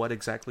sure what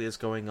exactly is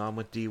going on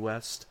with D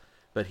West,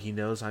 but he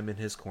knows I'm in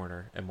his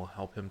corner and will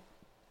help him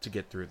to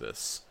get through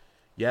this.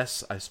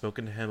 Yes, I've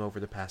spoken to him over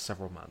the past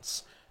several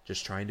months,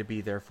 just trying to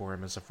be there for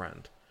him as a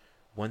friend.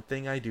 One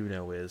thing I do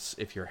know is,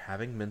 if you're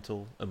having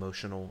mental,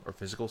 emotional, or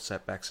physical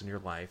setbacks in your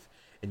life,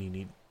 and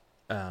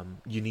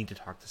you need to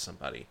talk to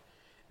somebody.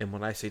 And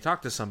when I say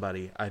talk to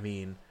somebody, I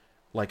mean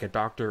like a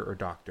doctor or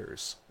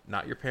doctors,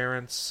 not your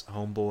parents,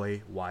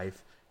 homeboy,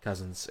 wife,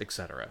 cousins,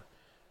 etc.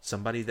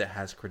 Somebody that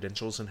has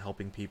credentials in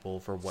helping people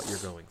for what you're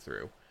going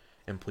through.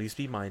 And please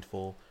be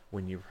mindful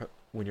when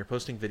you're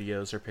posting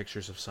videos or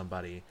pictures of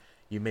somebody.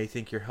 You may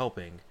think you're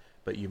helping,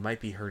 but you might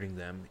be hurting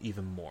them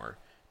even more.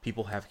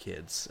 People have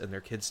kids, and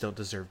their kids don't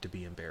deserve to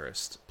be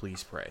embarrassed.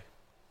 Please pray.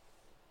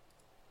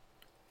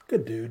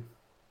 Good dude.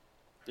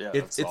 Yeah,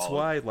 It's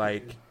solid.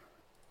 why,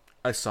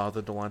 I saw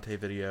the Delonte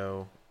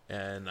video,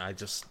 and I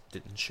just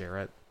didn't share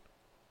it.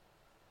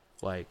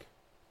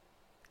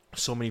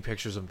 So many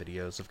pictures and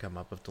videos have come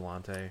up of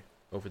Delonte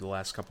over the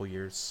last couple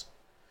years.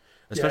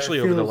 Especially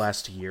over the feels-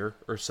 last year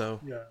or so.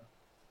 Yeah.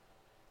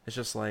 It's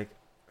just oh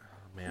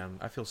man,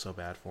 I feel so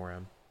bad for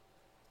him.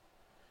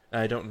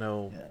 I don't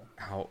know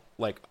how,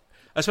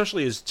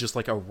 especially as just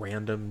a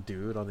random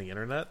dude on the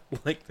internet.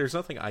 There's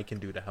nothing I can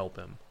do to help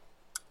him.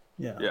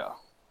 Yeah. Yeah.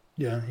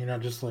 Yeah. You're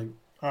not just I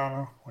don't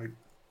know,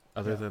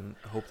 Other than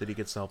hope that he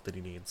gets the help that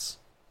he needs.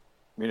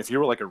 I mean, if you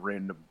were like a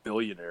random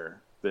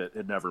billionaire that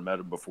had never met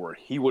him before,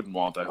 he wouldn't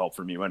want that help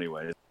from you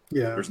anyway.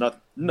 yeah. There's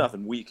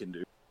nothing we can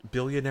do.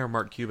 Billionaire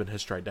Mark Cuban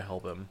has tried to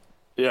help him.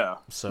 Yeah.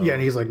 So Yeah,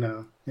 and he's like,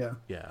 no. Yeah.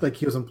 yeah.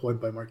 He was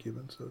employed by Mark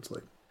Cuban, so it's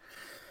like.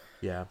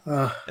 Yeah.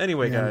 Uh,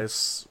 Anyway, man.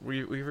 guys,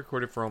 we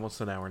recorded for almost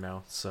an hour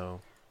now,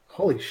 so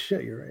Holy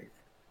shit, you're right.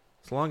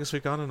 it's the longest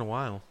we've gone in a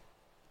while.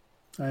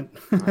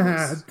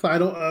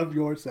 Title of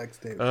your sex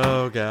tape.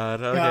 Oh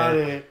God. Okay. Got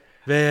it.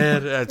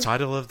 Man,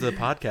 title of the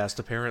podcast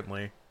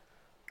apparently.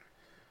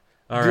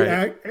 All Dude,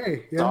 right.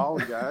 Hey, yeah.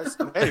 Solid, guys.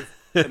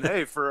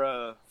 hey, for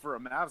a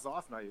Mavs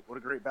off night, what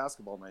a great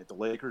basketball night. The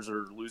Lakers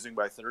are losing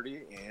by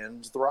 30,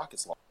 and the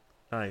Rockets lost.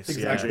 Nice.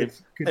 Exactly. Yeah.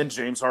 It's good- And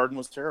James Harden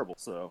was terrible.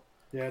 So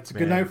Yeah, it's a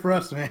good Man. night for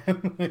us, man.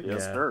 yes, Yeah.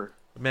 sir.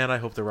 Man, I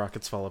hope the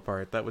Rockets fall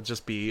apart. That would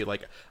just be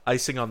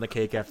icing on the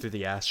cake after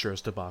the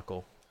Astros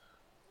debacle.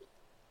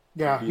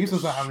 Yeah,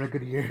 Houston's not having a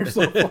good year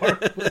so far.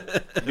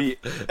 The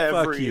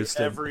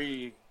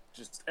Houston.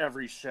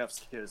 every chef's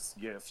kiss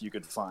gif you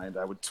could find,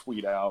 I would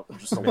tweet out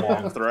just a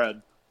long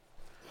thread.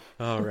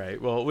 All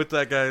right. Well, with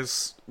that,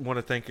 guys, want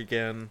to thank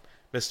again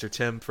Mr.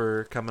 Tim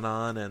for coming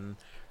on and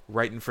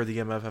writing for the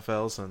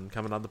MFFLs and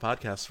coming on the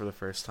podcast for the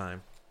first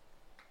time.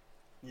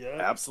 Yeah.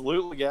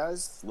 Absolutely,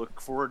 guys. Look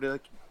forward to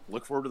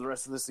the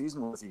rest of the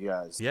season with you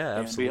guys. Yeah,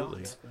 and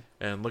absolutely. beyond.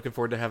 And looking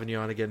forward to having you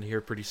on again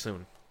here pretty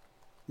soon.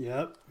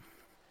 Yep.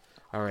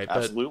 All right. But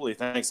Absolutely.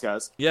 Thanks,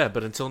 guys. yeah,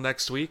 but until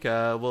next week,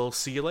 we'll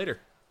see you later.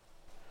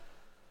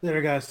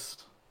 Later, guys.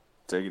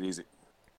 Take it easy.